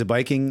 30 Days of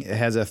Biking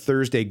has a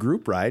Thursday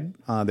group ride,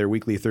 their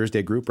weekly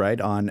Thursday group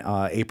ride on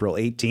April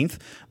 18th.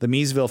 The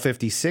Meesville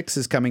 56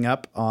 is coming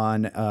up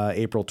on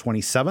April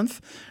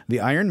 27th. The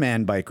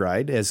Ironman bike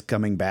ride is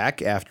coming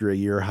back after a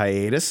year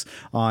hiatus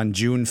on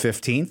June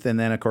 15th. And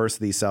then, of course,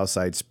 the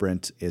Southside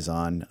Sprint is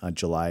on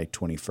July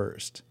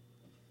 21st.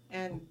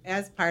 And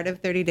as part of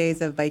 30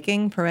 Days of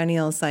Biking,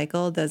 Perennial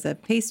Cycle does a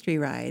pastry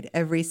ride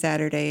every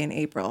Saturday in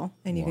April.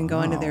 And you can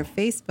go into their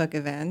Facebook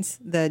events.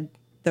 The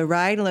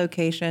ride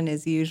location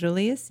is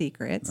usually a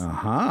secret.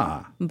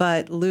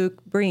 But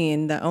Luke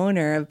Breen, the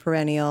owner of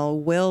Perennial,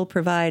 will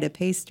provide a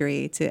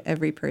pastry to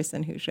every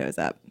person who shows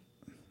up.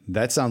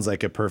 That sounds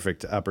like a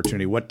perfect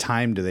opportunity. What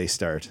time do they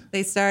start?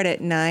 They start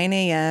at 9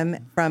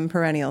 a.m. from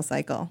Perennial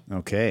Cycle.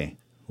 Okay.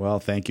 Well,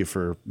 thank you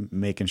for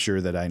making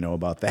sure that I know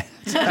about that.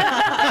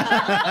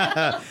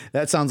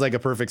 That sounds like a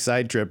perfect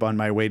side trip on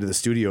my way to the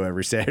studio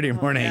every Saturday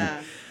morning.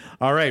 Yeah.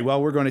 All right.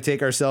 Well, we're going to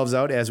take ourselves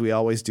out, as we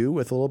always do,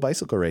 with a little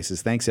bicycle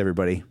races. Thanks,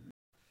 everybody.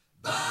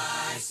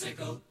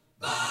 Bicycle,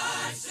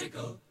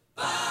 bicycle,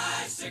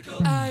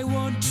 bicycle. I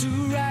want to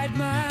ride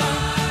my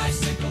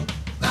bicycle,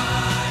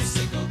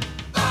 bicycle,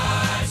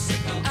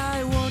 bicycle.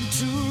 I want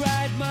to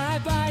ride my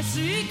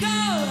bicycle.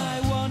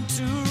 I want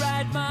to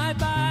ride my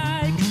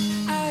bike.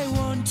 I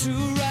want to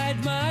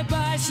ride my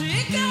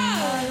bicycle.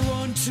 I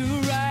want to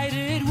ride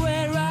it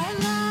where I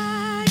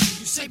like.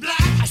 You say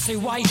black, I say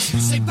white. You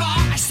say bar,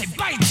 I say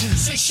bite. You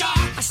say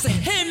shark, I say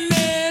him.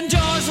 And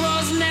Jaws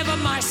was never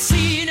my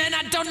scene, and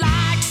I don't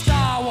like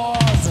Star Wars.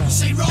 You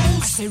say Rose,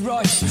 I say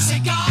Royce. You say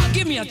God,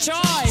 give me a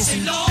choice. You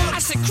say Lord, I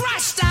say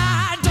Christ.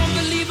 I don't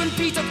believe in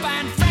Peter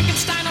Pan,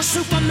 Frankenstein, or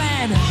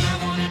Superman. All I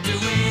wanna do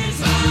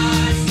is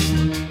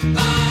bicycle,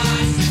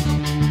 bicycle,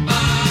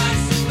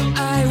 bicycle.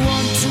 I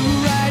want to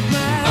ride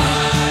my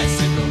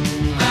bicycle,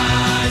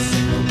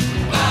 bicycle,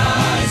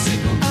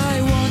 bicycle.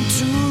 I want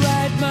to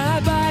ride my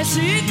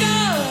bicycle.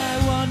 I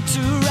want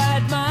to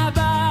ride my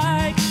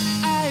bike.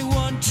 I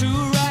want to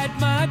ride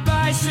my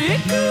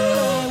bicycle.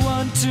 I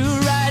want to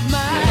ride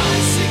my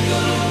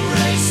bicycle.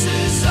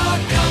 Races are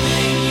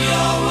coming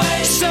your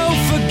way, so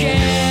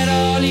forget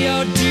all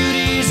your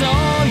duties.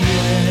 Oh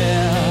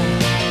yeah.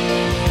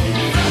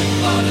 Rock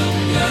bottom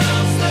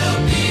girls,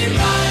 they'll be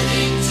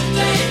riding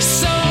today,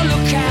 so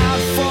look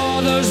out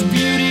for those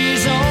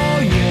beauties. Oh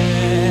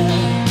yeah.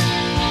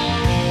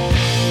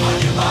 On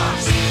your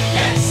marks,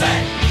 get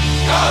set,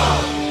 go.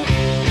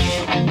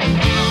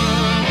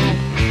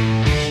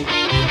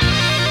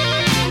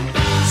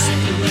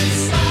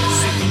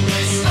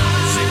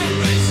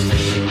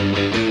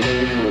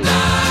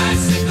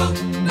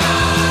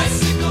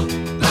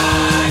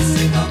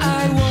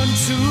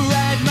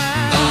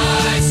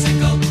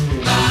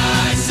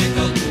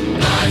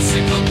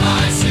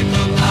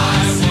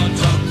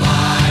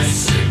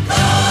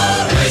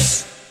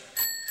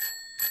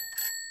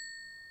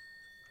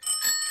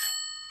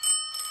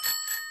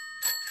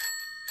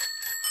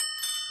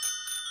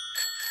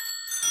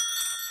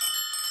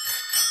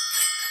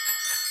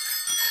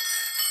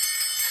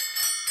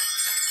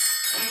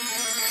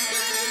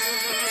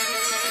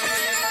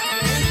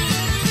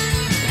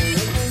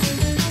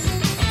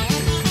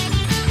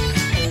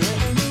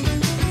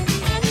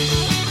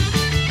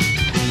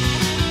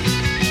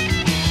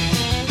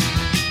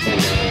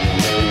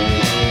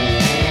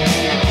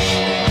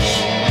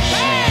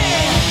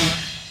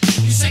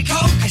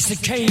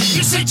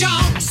 You say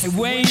John, I say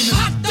Wayne,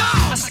 hot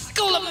dog, I say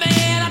cooler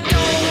man. I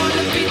don't want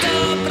to be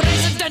the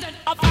president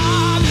of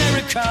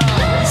America.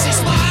 I say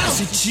smile, I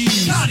say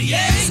cheese, Cartier,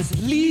 I say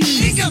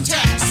please, income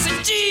tax, I say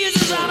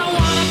Jesus. I don't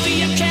want to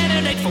be a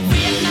candidate for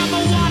Vietnam.